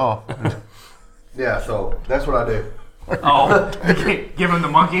scampered off. Yeah. So that's what I do. Oh, give him the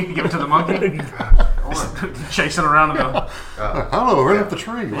monkey. Give it to the monkey. Chasing around in the. I don't know. Right up the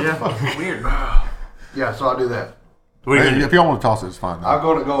tree. What the fuck? Weird. Yeah. So I'll do that. If y'all want to toss it, it's fine. Though. I'm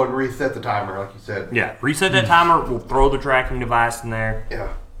going to go and reset the timer, like you said. Yeah, reset that timer. We'll throw the tracking device in there.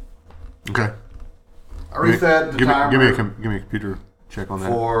 Yeah. Okay. I reset the timer. Give me a computer check on that.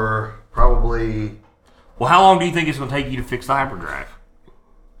 For probably... Well, how long do you think it's going to take you to fix the hyperdrive?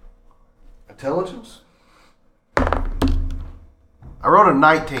 Intelligence? I wrote a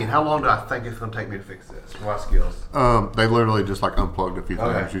 19. How long do I think it's going to take me to fix this? My skills. They literally just like unplugged a few things.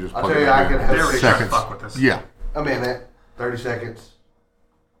 Okay. You just I'll plug tell it you, I in. can have They're 6 trying to seconds. fuck with this. Yeah. A minute. 30 seconds.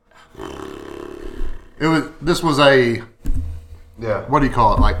 This was a... Yeah. What do you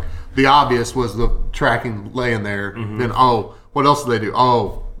call it? Like, the obvious was the tracking laying there. Then, what else did they do?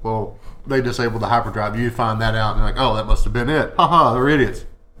 Oh, well, they disabled the hyperdrive. You find that out, and you're like, oh, that must have been it. Haha, they're idiots.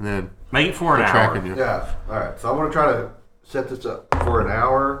 And then Make it for an they're hour. tracking you. Yeah. All right. So I'm going to try to set this up for an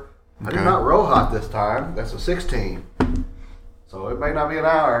hour. I Okay. did not roll hot this time. That's a 16. So it may not be an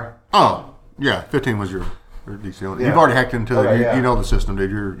hour. Oh, yeah, 15 was your DC on it. Yeah. You've already hacked into Okay, it. yeah. You know the system, dude.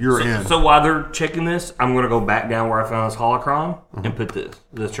 You're in. So while they're checking this, I'm going to go back down where I found this holocron and put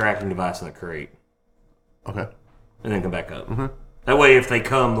the tracking device in the crate. Okay. And then come back up. That way, if they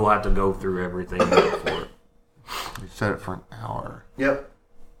come, they'll have to go through everything and look for it. You set it for an hour. Yep.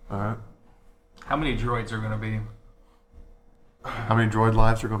 All right. How many droids are going to be? How many droid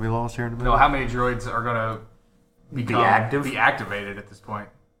lives are going to be lost here in a minute? No, how many droids are going to Be active? be activated at this point?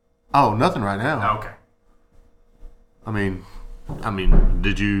 Oh, nothing right now. Oh, okay. I mean,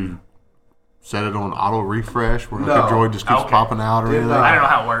 did you set it on auto refresh where No. the droid just keeps Okay. popping out or Did anything? not. I don't know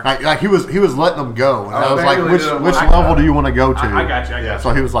how it works. Like he was letting them go, and I was like, manually which did it which one level time. do you want to go to? I got you. I got you.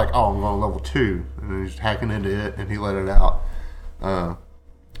 So he was like, oh, I'm going to level 2, and then he's hacking into it, and he let it out.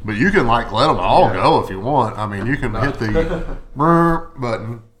 But you can like let them all go if you want. I mean, you can hit the brr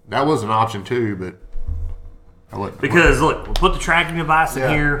button. That was an option too, but I wouldn't. Because, look, we'll put the tracking device in Yeah.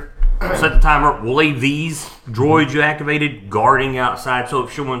 here, set the timer, we'll leave these droids you activated guarding outside, so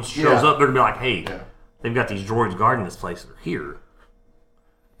if someone shows Yeah. up, they're going to be like, hey, Yeah. they've got these droids guarding this place, they're here.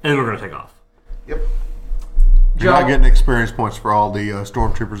 And then we're going to take off. Yep. You're not getting experience points for all the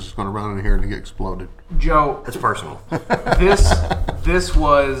stormtroopers that's going to run in here and get exploded. Joe, That's personal. this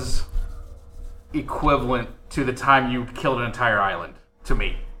was equivalent to the time you killed an entire island to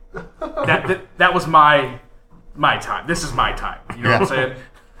me. That was my time. This is my time. You know what I'm saying?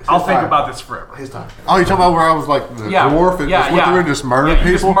 I'll think time. about this forever. His time. Oh, you talking about where I was like the dwarf and just went through and just murdered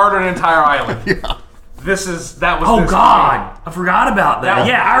you people? just murdered an entire island. Yeah. That was. Oh, this God. I forgot about that. That-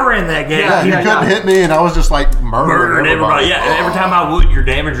 Yeah, I ran that game. Yeah, you couldn't hit me, and I was just like Murdering everybody. Yeah, and every Oh. time I would, your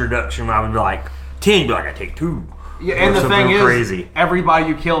damage reduction, I would be like 10. You'd be like, I take 2. Yeah, and Or the thing something is, crazy. everybody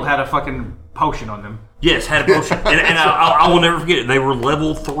you killed had a fucking potion on them. Yes, had a potion. and I will never forget it. They were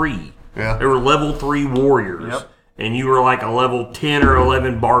level 3. Yeah. They were level 3 warriors. Yep. And you were like a level 10 or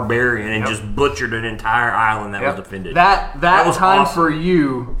 11 barbarian and just butchered an entire island that was defended. That was time awesome. for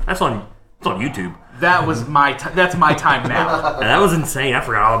you. It's on YouTube. That was my time. That's my time now. And that was insane. I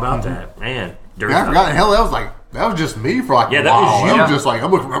forgot all about that. Man. Dirty Yeah, I forgot. Hell, that was just me for like Yeah, a that while. was you. I was just like, I'm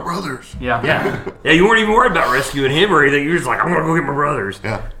looking for my brothers. Yeah. Yeah, you weren't even worried about rescuing him or anything. You were just like, I'm going to go get my brothers.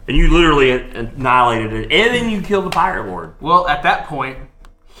 Yeah. And you literally annihilated it. And then you killed the pirate lord. Well, at that point,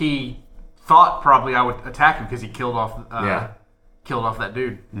 he thought probably I would attack him because he killed off. Killed off that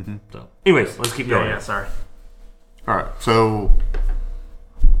dude. So, anyways, let's keep going. Yeah. Sorry. All right, so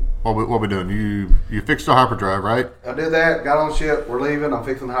what we doing? You fixed the hyperdrive, right? I did that. Got on the ship. We're leaving. I'm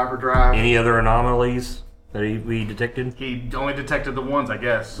fixing the hyperdrive. Any other anomalies that we detected? He only detected the ones, I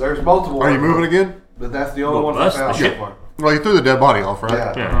guess. There's multiple. Are you moving again? But that's the only Well, one I that's found the so ship. far. Well, you threw the dead body off, right?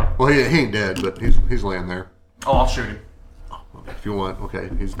 Yeah. Yeah. Well, he ain't dead, but he's laying there. Oh, I'll shoot him. If you want, okay,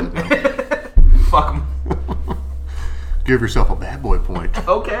 he's dead now. Fuck him. Give yourself a bad boy point.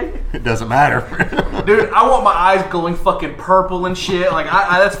 Okay. It doesn't matter. Dude, I want my eyes glowing fucking purple and shit. Like,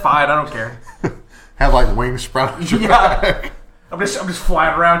 I that's fine. I don't care. Have like wings sprout out your Yeah. back. I'm just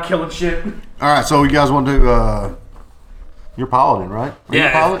flying around killing shit. All right, so you guys want to? You're piloting, right? Are you a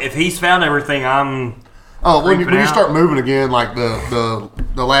Yeah, pilot? if he's found everything, I'm... When you creeping out. start moving again, like the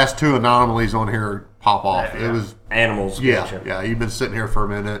last 2 anomalies on here pop off. Yeah. It was Animals. Gotcha. yeah. You've been sitting here for a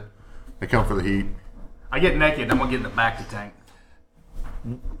minute. They come for the heat. I get naked. I'm gonna get in the back to tank.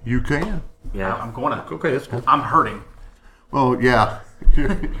 You can. Yeah. I'm gonna. Okay, that's cool. I'm hurting. Well, yeah.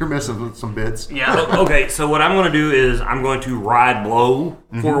 You're missing some bits. Yeah. Okay, so what I'm going to do is I'm going to ride low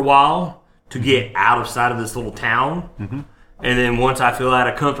for a while to get out of sight of this little town. And then once I feel at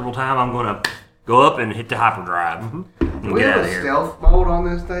a comfortable time, I'm going to go up and hit the hyperdrive and Do we get have out a of here. stealth mode on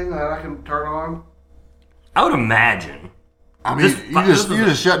this thing that I can turn on? I would imagine. I mean, This- you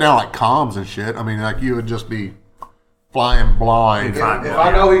just shut down like comms and shit. I mean, like you would just be flying blind. If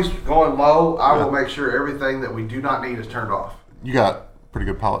I know he's going low, I will make sure everything that we do not need is turned off. You got pretty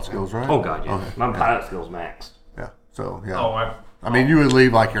good pilot skills, right? Oh God, yeah. Okay. My pilot skills maxed. Yeah. So yeah. Oh, I mean, you would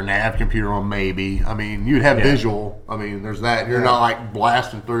leave like your nav computer on maybe. I mean, you'd have visual. I mean, there's that. You're not like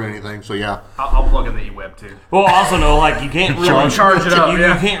blasting through anything. So yeah. I'll plug in the eWeb too. Well, also know like you can't really charge it up. You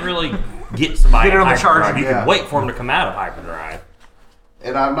can't really get somebody Get it on the charger. hyperdrive. You can wait for them to come out of hyperdrive.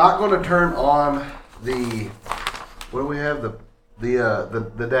 And I'm not going to turn on the what do we have the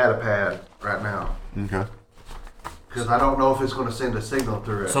data pad right now Okay. because I don't know if it's going to send a signal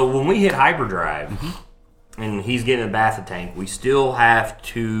through it. So when we hit hyperdrive and he's getting a bathtub tank, we still have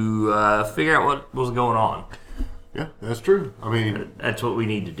to figure out what was going on. Yeah, that's true. I mean, That's what we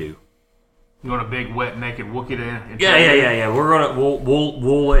need to do. You want a big, wet, naked Wookiee to? Yeah.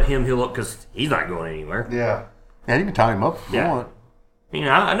 We'll let him heal up because he's not going anywhere. Yeah. yeah, you can tie him up if you want. You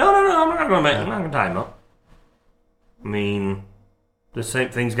know, no. I'm not going to tie him up. I mean, the same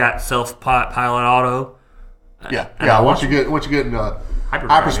thing's got self-pilot auto. Yeah. Once you get in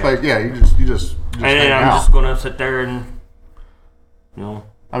hyperspace, you just And hang then I'm out. just going to sit there and, you know.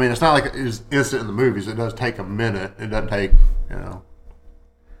 I mean, it's not like it's instant in the movies. It does take a minute. It doesn't take,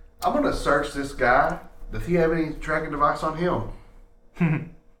 I'm going to search this guy. Does he have any tracking device on him?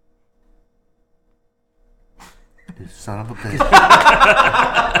 You son of a bitch.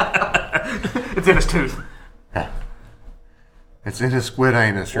 It's in his tooth. It's in his squid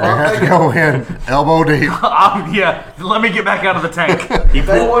anus. You're going to have to go in elbow deep. Yeah, let me get back out of the tank. If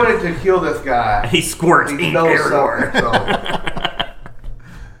they wanted to kill this guy, He squirts he ink knows everywhere. something.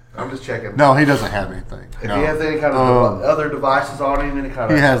 So I'm just checking. No, he doesn't have anything. If No. he has any kind of other devices on him, any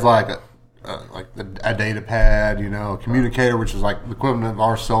kind of... He has like a data pad, a communicator, which is like the equivalent of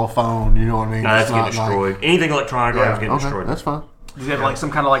our cell phone. You know what I mean? No, that's It's getting not destroyed. Anything electronic is getting Okay, destroyed. that's fine. Does he have like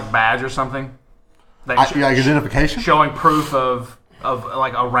some kind of like badge or something? That Like identification? showing proof of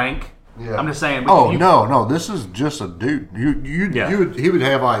like a rank. Yeah. I'm just saying. Oh no! This is just a dude. He would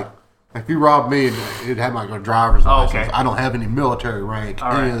have like if you robbed me, he'd have like a driver's license. okay. I don't have any military rank,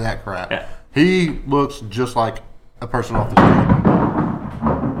 All any right. of that crap. Yeah. He looks just like a person off the street.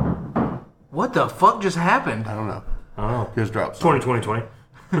 What the fuck just happened? I don't know. Oh. Just dropped. 2020.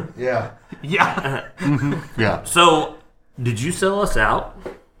 Yeah. Yeah. Yeah. So, did you sell us out?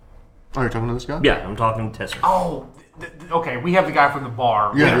 Are you talking to this guy? Yeah, I'm talking to Tesser. Oh. Okay, we have the guy from the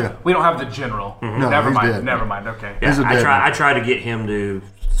bar. Yeah. We don't have the general. No, Never he's mind. dead. Never mind. Okay. Yeah, He's a dead I man. tried to get him to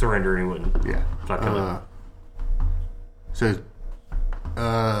surrender and he wouldn't. Yeah. So I couldn't. Says,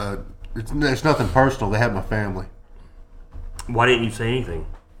 it's nothing personal. They have my family. Why didn't you say anything?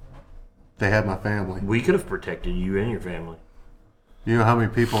 They have my family. We could have protected you and your family. You know how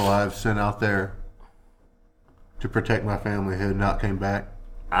many people I've sent out there to protect my family who had not came back?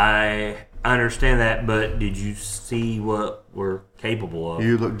 I understand that, but did you see what we're capable of?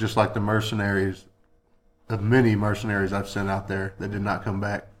 You look just like the mercenaries, the many mercenaries I've sent out there that did not come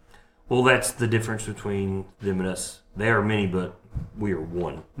back. Well, that's the difference between them and us. They are many, but we are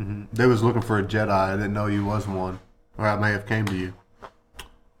one. Mm-hmm. They was looking for a Jedi. I didn't know you was one, or I may have came to you.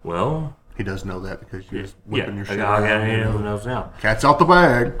 Well, He does know that because you're just whipping your I shit got around. it knows now. Cat's out the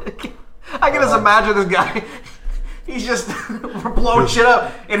bag. I can just imagine this guy. He's just blowing shit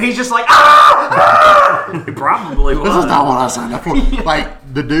up, and he's just like, ah! It probably was. This is not what I signed up for.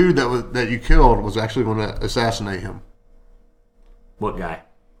 Like the dude that you killed was actually going to assassinate him. What guy?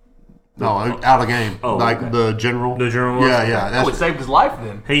 No, out of game. Oh, like okay. the general. The general was? Yeah, Okay. yeah. Oh, it saved his life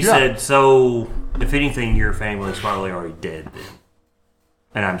then. He said, so, if anything, your family is probably already dead then.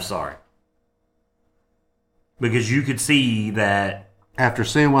 And I'm sorry. Because you could see that, After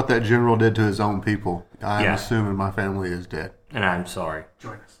seeing what that general did to his own people, I'm Yeah. assuming my family is dead. and I'm sorry.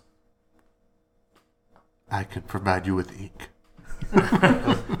 Join us. I can provide you with ink.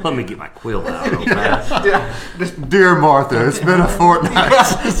 Let me get my quill out real fast. Dear Martha, it's been a fortnight.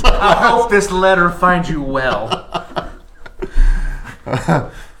 I hope this letter finds you well.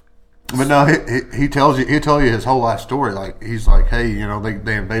 But no, he tells you, he'll tell you his whole life story. Like, he's like, hey,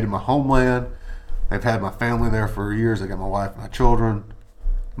 they invaded my homeland. They've had my family there for years. They got my wife, my children,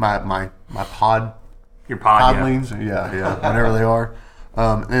 my Your pod, yeah. podlings, yeah, whatever they are.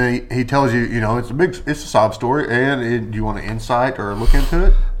 And he tells you, it's a sob story. And do you want an insight or look into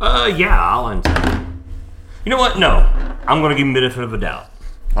it? Yeah, I'll answer. You know what? No. I'm going to give him the benefit of a doubt.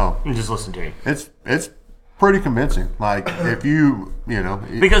 Oh, And just listen to him. it's pretty convincing. Like, if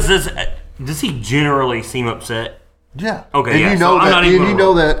Because does he generally seem upset? yeah, Okay, and yeah, you so know I'm that, not and even you gonna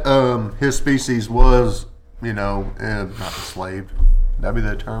know that his species was, not enslaved. That'd be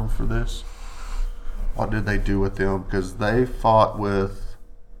the term for this. What did they do with them? Because they fought with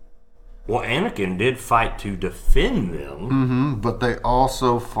Well, Anakin did fight to defend them. But they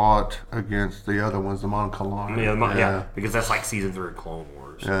also fought against the other ones, the Mon Calamari. Yeah, because that's like season 3 of Clone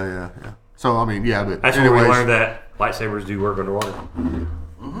Wars. Yeah. So, I mean, yeah, but that's where we learned that lightsabers do work underwater.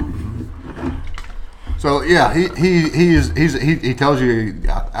 So, yeah, he tells you,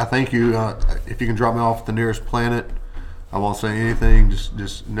 I thank you, if you can drop me off at the nearest planet, I won't say anything,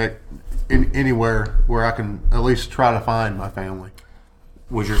 just anywhere where I can at least try to find my family.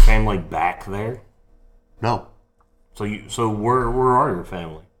 Was your family back there? No. So where are your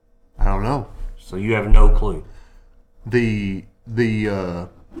family? I don't know. So you have no clue. The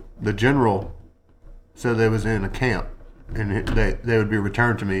general said they was in a camp, and they would be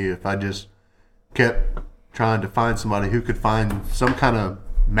returned to me if I just kept trying to find somebody who could find some kind of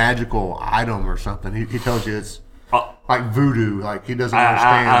magical item or something. He tells you it's like voodoo. Like he doesn't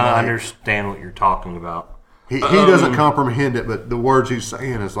understand. I understand what you're talking about. He doesn't comprehend it, but the words he's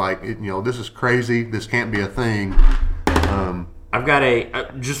saying is like, this is crazy. This can't be a thing. I've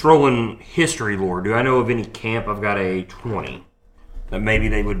got just rolling history lore. Do I know of any camp? I've got a 20 that maybe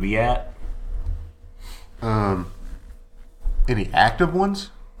they would be at. Any active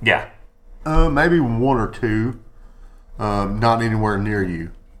ones? Yeah. Maybe one or two. Not anywhere near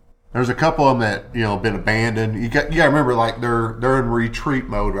you. There's a couple of them that been abandoned. You got to remember, like they're in retreat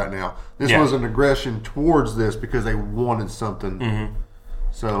mode right now. This was an aggression towards this because they wanted something. Mm-hmm.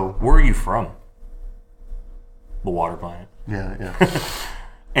 So where are you from? The water planet. Yeah.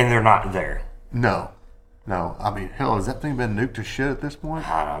 And they're not there. No. I mean, hell, has that thing been nuked to shit at this point?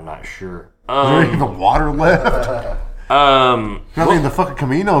 I'm not sure. Is there even water left? I mean, the fucking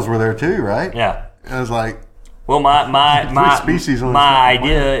Caminos were there too, right? Yeah. I was like. Well, my species on my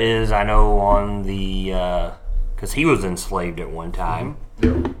idea is I know on the because he was enslaved at one time.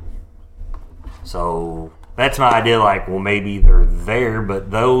 Yep. So that's my idea. Like, well, maybe they're there,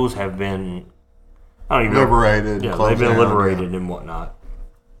 but those have been liberated. Yeah, they've been liberated and whatnot.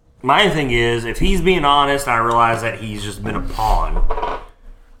 My thing is, if he's being honest, I realize that he's just been a pawn.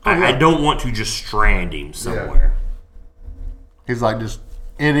 I don't want to just strand him somewhere. Yeah. He's like just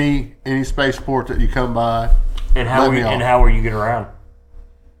any spaceport that you come by. And how will you get around?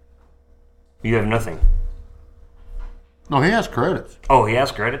 You have nothing. No, he has credits. Oh, he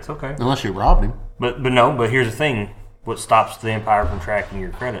has credits? Okay. Unless you robbed him. But here's the thing. What stops the Empire from tracking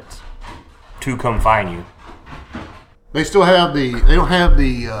your credits? To come find you. They still have they don't have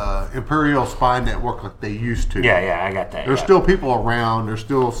the Imperial spy network like they used to. Yeah, I got that. There's still people around. There's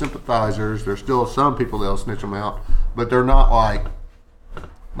still sympathizers. There's still some people that'll snitch them out. But they're not like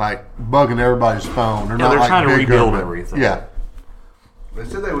bugging everybody's phone. They're not they're like trying to big rebuild government. everything. Yeah. They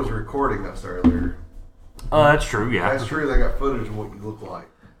said they was recording us earlier. Oh, that's true, yeah. That's true. They got footage of what you look like.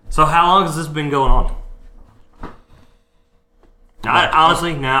 So how long has this been going on?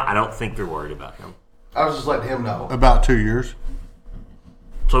 Honestly, I don't think they're worried about him. I was just letting him know. About 2 years.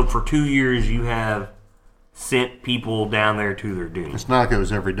 So for 2 years, you have sent people down there to their doom. It's not like it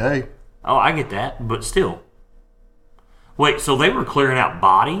was every day. Oh, I get that, but still. Wait, so they were clearing out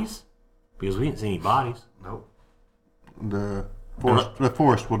bodies? Because we didn't see any bodies. Nope. The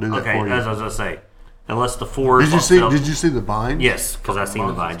forest will do that for you. Okay, as I was going to say. Unless the forest... Did you see the vines? Yes, because I seen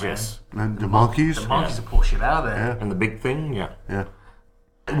the vines, yes. And the monkeys? The monkeys will pull shit out of there. Yeah. And the big thing, yeah. Yeah.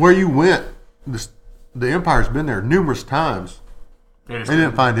 Where you went, the Empire's been there numerous times. They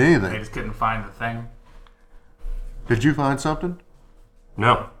didn't find anything. They just couldn't find the thing. Did you find something?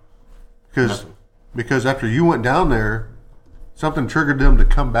 No. Because after you went down there, something triggered them to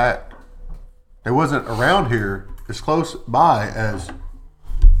come back. They wasn't around here as close by as...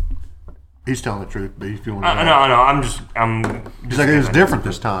 He's telling the truth, but if you want to... No. I'm just He's like, it was different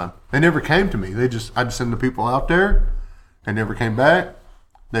this time. They never came to me. I just send the people out there. They never came back.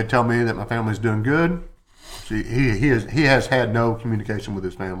 They tell me that my family's doing good. See, he has had no communication with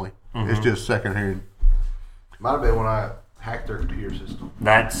his family. Mm-hmm. It's just secondhand. Might have been when I hacked their computer system.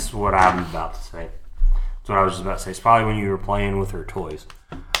 That's what I was about to say. That's what I was just about to say. It's probably when you were playing with her toys.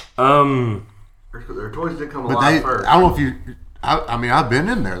 Their toys did come alive first. I don't know if you... I mean, I've been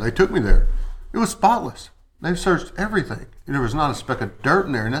in there. They took me there. It was spotless. They searched everything. There was not a speck of dirt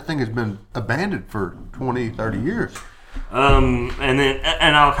in there, and that thing has been abandoned for 20, 30 years. And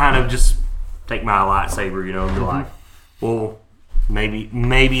I'll kind of just take my lightsaber, and be like, well,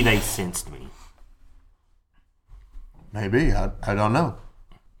 maybe they sensed me. Maybe. I don't know.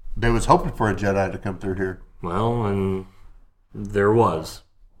 They was hoping for a Jedi to come through here. Well, and there was.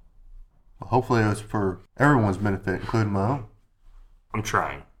 Well, hopefully it was for everyone's benefit, including my own. I'm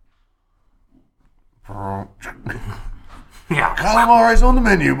trying. Yeah. Calamari's on the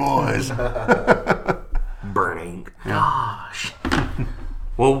menu, boys. Burning. Gosh.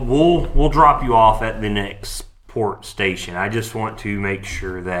 Well, we'll drop you off at the next port station. I just want to make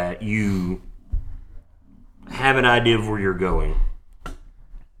sure that you have an idea of where you're going.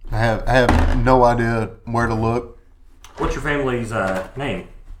 I have no idea where to look. What's your family's name?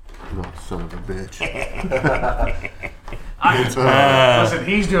 No, son of a bitch. Listen,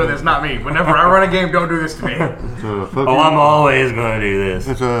 he's doing this, not me. Whenever I run a game, don't do this to me. I'm always going to do this.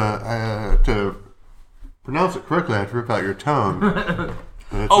 It's to pronounce it correctly, I have to rip out your tongue.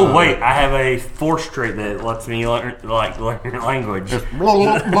 Wait, I have a force trait that lets me learn your language.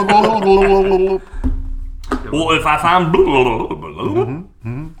 Well, if I find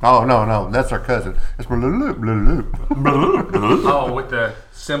Oh, no, that's our cousin. It's Oh, with the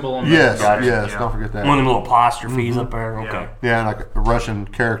symbol on the... Yes, Yeah. don't forget that. one of them little apostrophes up there. Okay. Yeah, like a Russian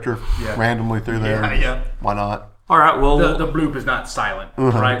character randomly through there. Yeah. Why not? All right. Well, The bloop is not silent,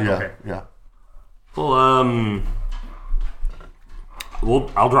 right? Yeah, Okay. yeah. well,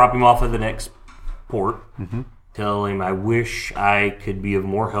 I'll drop him off at the next port. Tell him I wish I could be of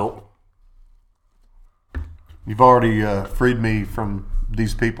more help. You've already freed me from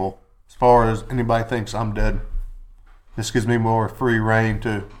these people. As far as anybody thinks I'm dead, this gives me more free reign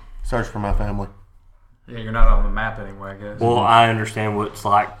to search for my family. Yeah, you're not on the map anyway, I guess. Well, I understand what it's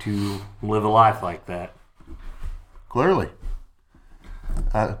like to live a life like that. Clearly.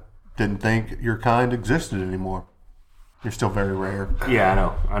 I didn't think your kind existed anymore. You're still very rare.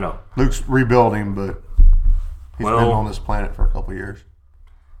 Yeah, I know. Luke's rebuilding, but he's been Well- on this planet for a couple years.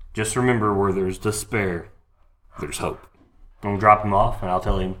 Just remember, where there's despair, there's hope. I'm going to drop him off, and I'll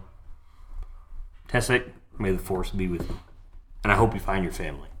tell him, Tessic, may the Force be with you. And I hope you find your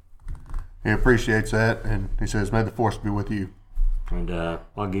family. He appreciates that, and he says, may the Force be with you. And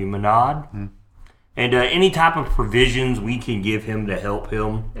I'll give him a nod. And any type of provisions we can give him to help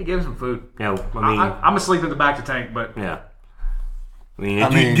him. Hey, give him some food. You know, I mean, I'm asleep in the back of the tank, but yeah. I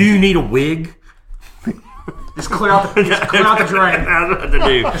mean, do you need a wig? just clear out the drain. That's what to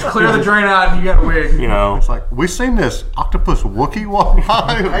do. Just clear the drain out and you got a wig. You know. It's like, we seen this octopus Wookiee walk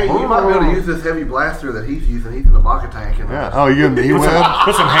by. Hey, you might be able to use this heavy blaster that he's using. He's in the Baka tank. And Yeah. Oh, you in the E-Web?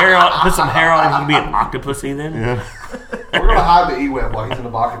 Put some hair on. He can be an octopusy then. Yeah. we're going to hide the E-Web while he's in the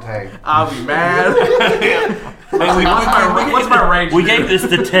Baka tank. I'll be mad. What's my range? We gave this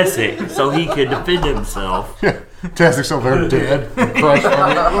to Tessic so he could defend himself. Tessic's over there dead. Crushed from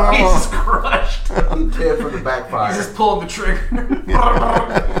it. He's just crushed. He's dead from the backfire. He's just pulling the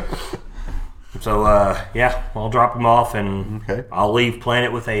trigger. So, I'll drop him off and Okay. I'll leave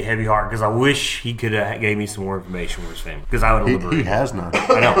planet with a heavy heart because I wish he could have gave me some more information with his family because I would have He liberated. has none.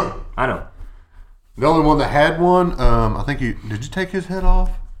 I know. The only one that had one, I think did you take his head off?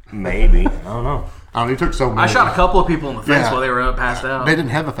 Maybe. I don't know. He took so many. I shot a couple of people in the face Yeah. while they were passed out. They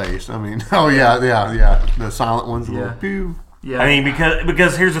didn't have a face. I mean, the silent ones. The little pew. Yeah. I mean,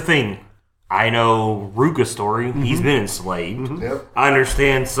 because here's the thing. I know Rukka's story. He's been enslaved. Yep. I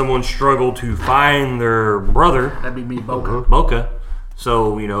understand someone struggled to find their brother, That'd be me, Boca. Boka.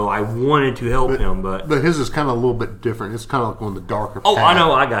 So, I wanted to help him, but... But his is kind of a little bit different. It's kind of like on the darker Oh, path. I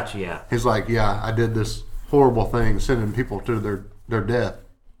know. I got you, yeah. He's like, I did this horrible thing, sending people to their death.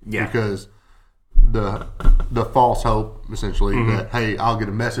 Yeah. Because the false hope, essentially, that, hey, I'll get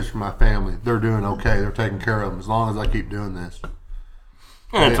a message from my family. They're doing okay. They're taking care of them as long as I keep doing this.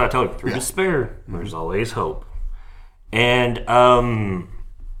 And that's what I told you. Through despair, there's always hope. And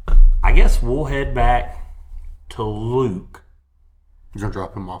I guess we'll head back to Luke. You're going to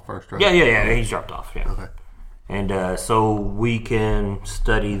drop him off first, right? Yeah. He's dropped off, yeah. Okay. And so we can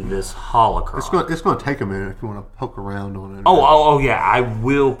study this holocron. It's going to take a minute if you want to poke around on it. Oh, yeah. I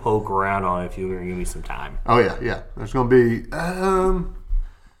will poke around on it if you're going to give me some time. Oh, yeah. There's going to be...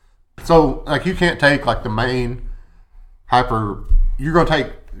 so, like, you can't take, like, the main hyper... You're going to take...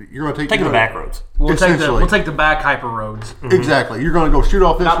 Take the back roads. We'll take Essentially. the back hyper roads. Exactly. You're going to go shoot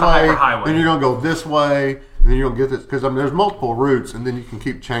off this Not the way, hyperhighway. then you're going to go this way, and then you're going to get this. Because, there's multiple routes, and then you can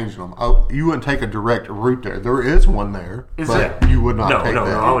keep changing them. Oh, you wouldn't take a direct route there. There is one there, but you would not take that. No,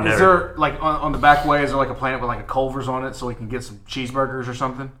 I would Is never. there, like, on the back way, is there, like, a planet with, like, a Culver's on it so we can get some cheeseburgers or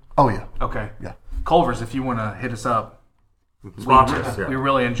something? Oh, yeah. Okay. Yeah. Culver's, if you want to hit us up. Sponsors. We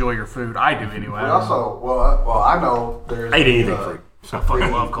really enjoy your food. I do, anyway. We also, well, I know there's I eat anything the, free. I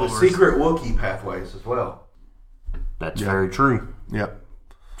fucking love the Culver's. secret Wookiee pathways as well. That's very true. Yep.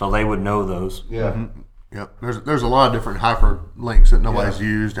 So they would know those. Yeah. Yep. There's a lot of different hyperlinks that nobody's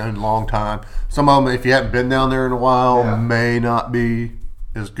used in a long time. Some of them, if you haven't been down there in a while, may not be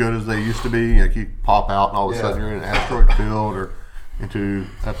as good as they used to be. Like, you pop out and all of a sudden you're in an asteroid field or into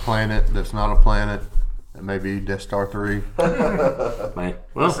a planet that's not a planet. That may be Death Star 3. Mate,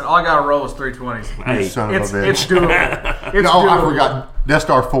 well, Listen, all I got to roll is 320s. hey, Son of It's a bitch. doable. It's Oh, I doable. forgot. Death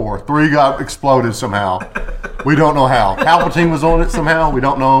Star 4. 3 got exploded somehow. We don't know how. Palpatine was on it somehow. We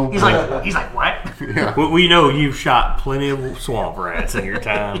don't know. He's like, what? Yeah. we know you've shot plenty of swamp rats in your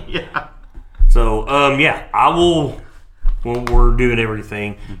time. Yeah. So, yeah, I will. When we're doing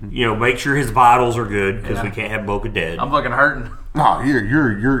everything, make sure his vitals are good because we can't have Boca dead. I'm fucking hurting. No,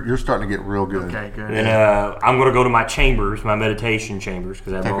 you're starting to get real good. Okay, good. And I'm going to go to my chambers, my meditation chambers,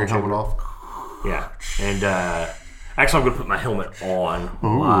 because I have Take my your own chamber. helmet off. Yeah, and actually, I'm going to put my helmet on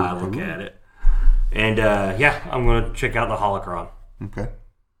while I look at it. And yeah, I'm going to check out the holocron. Okay.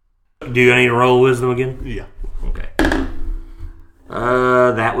 Do I need to roll wisdom again? Yeah. Okay.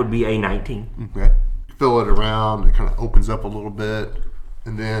 That would be a 19. Okay. Fill it around. It kind of opens up a little bit,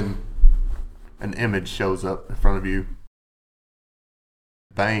 and then an image shows up in front of you.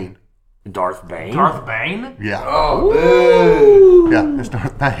 Bane. Darth Bane. Darth Bane? Yeah. Oh, dude. Yeah, it's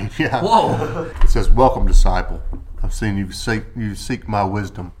Darth Bane. Yeah. Whoa. It says, "Welcome, disciple. I've seen you seek my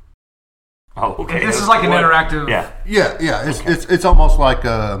wisdom." Oh, okay. This is like an interactive. Yeah. Yeah. It's almost like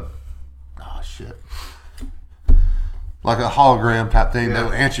like a hologram type thing that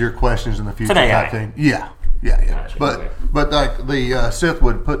will answer your questions in the future It's an AI. type thing. Yeah. Gotcha, But okay. but like the Sith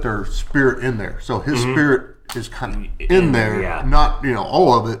would put their spirit in there, so his spirit is kind of in there. Yeah. Not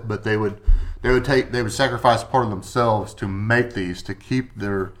all of it, but they would sacrifice part of themselves to make these, to keep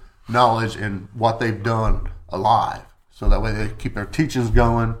their knowledge and what they've done alive, so that way they keep their teachings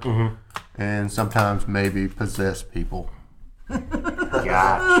going, and sometimes maybe possess people.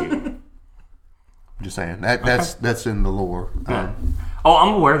 Got you. Just saying that's in the lore.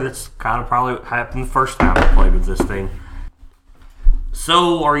 I'm aware that's kind of probably happened the first time I played with this thing.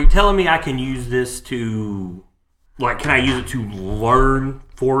 So, are you telling me I can use this to, can I use it to learn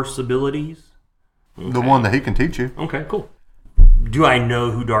Force abilities? The one that he can teach you. Okay, cool. Do I know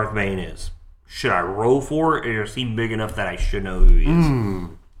who Darth Bane is? Should I roll for it, or is he big enough that I should know who he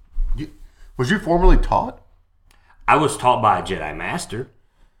is? Was you formerly taught? I was taught by a Jedi Master.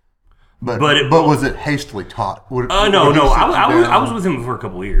 But But was it hastily taught? No. I was with him for a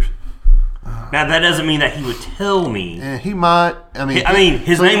couple of years. Now that doesn't mean that he would tell me. He might.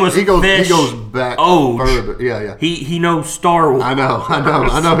 His name was He goes Fish back Oge. further. Yeah. He knows Star Wars. I know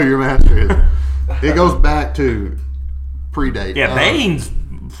who your master is. It goes back to predate. Yeah, Bane's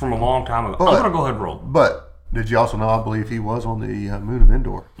from a long time ago. I'm gonna go ahead and roll. But did you also know? I believe he was on the moon of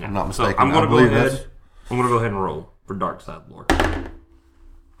Endor. If I'm not So mistaken. I'm gonna I go believe ahead. I'm gonna go ahead and roll for Dark Side Lord.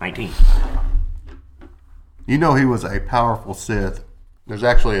 19. You know he was a powerful Sith. There's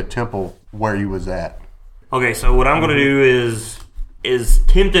actually a temple where he was at. Okay, so what I'm going to do is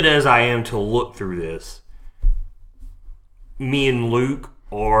tempted as I am to look through this, me and Luke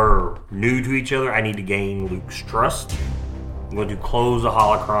are new to each other. I need to gain Luke's trust. I'm going to close the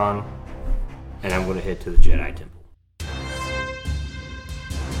holocron, and I'm going to head to the Jedi Temple.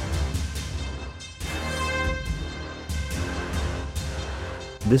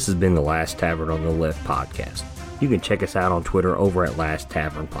 This has been the Last Tavern on the Left podcast. You can check us out on Twitter over at Last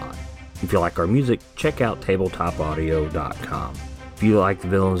Tavern Pod. If you like our music, check out tabletopaudio.com. If you like the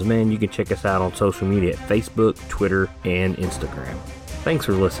Villains Men, you can check us out on social media at Facebook, Twitter, and Instagram. Thanks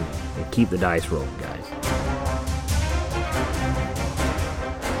for listening, and keep the dice rolling, guys.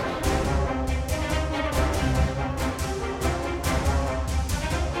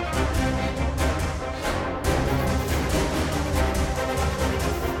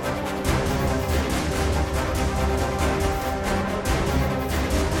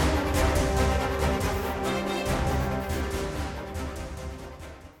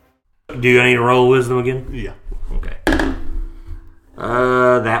 Do I need to roll wisdom again? Yeah. Okay.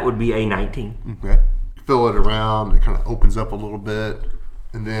 That would be a 19. Okay. Fill it around. It kind of opens up a little bit,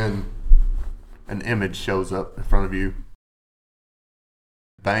 and then an image shows up in front of you.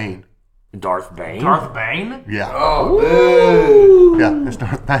 Bane. Darth Bane? Darth Bane? Yeah. Oh, dude. Yeah, it's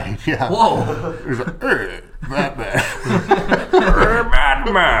Darth Bane. Yeah. Whoa. He's like, Batman.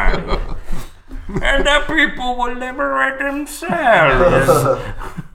 Batman! And the people will liberate themselves.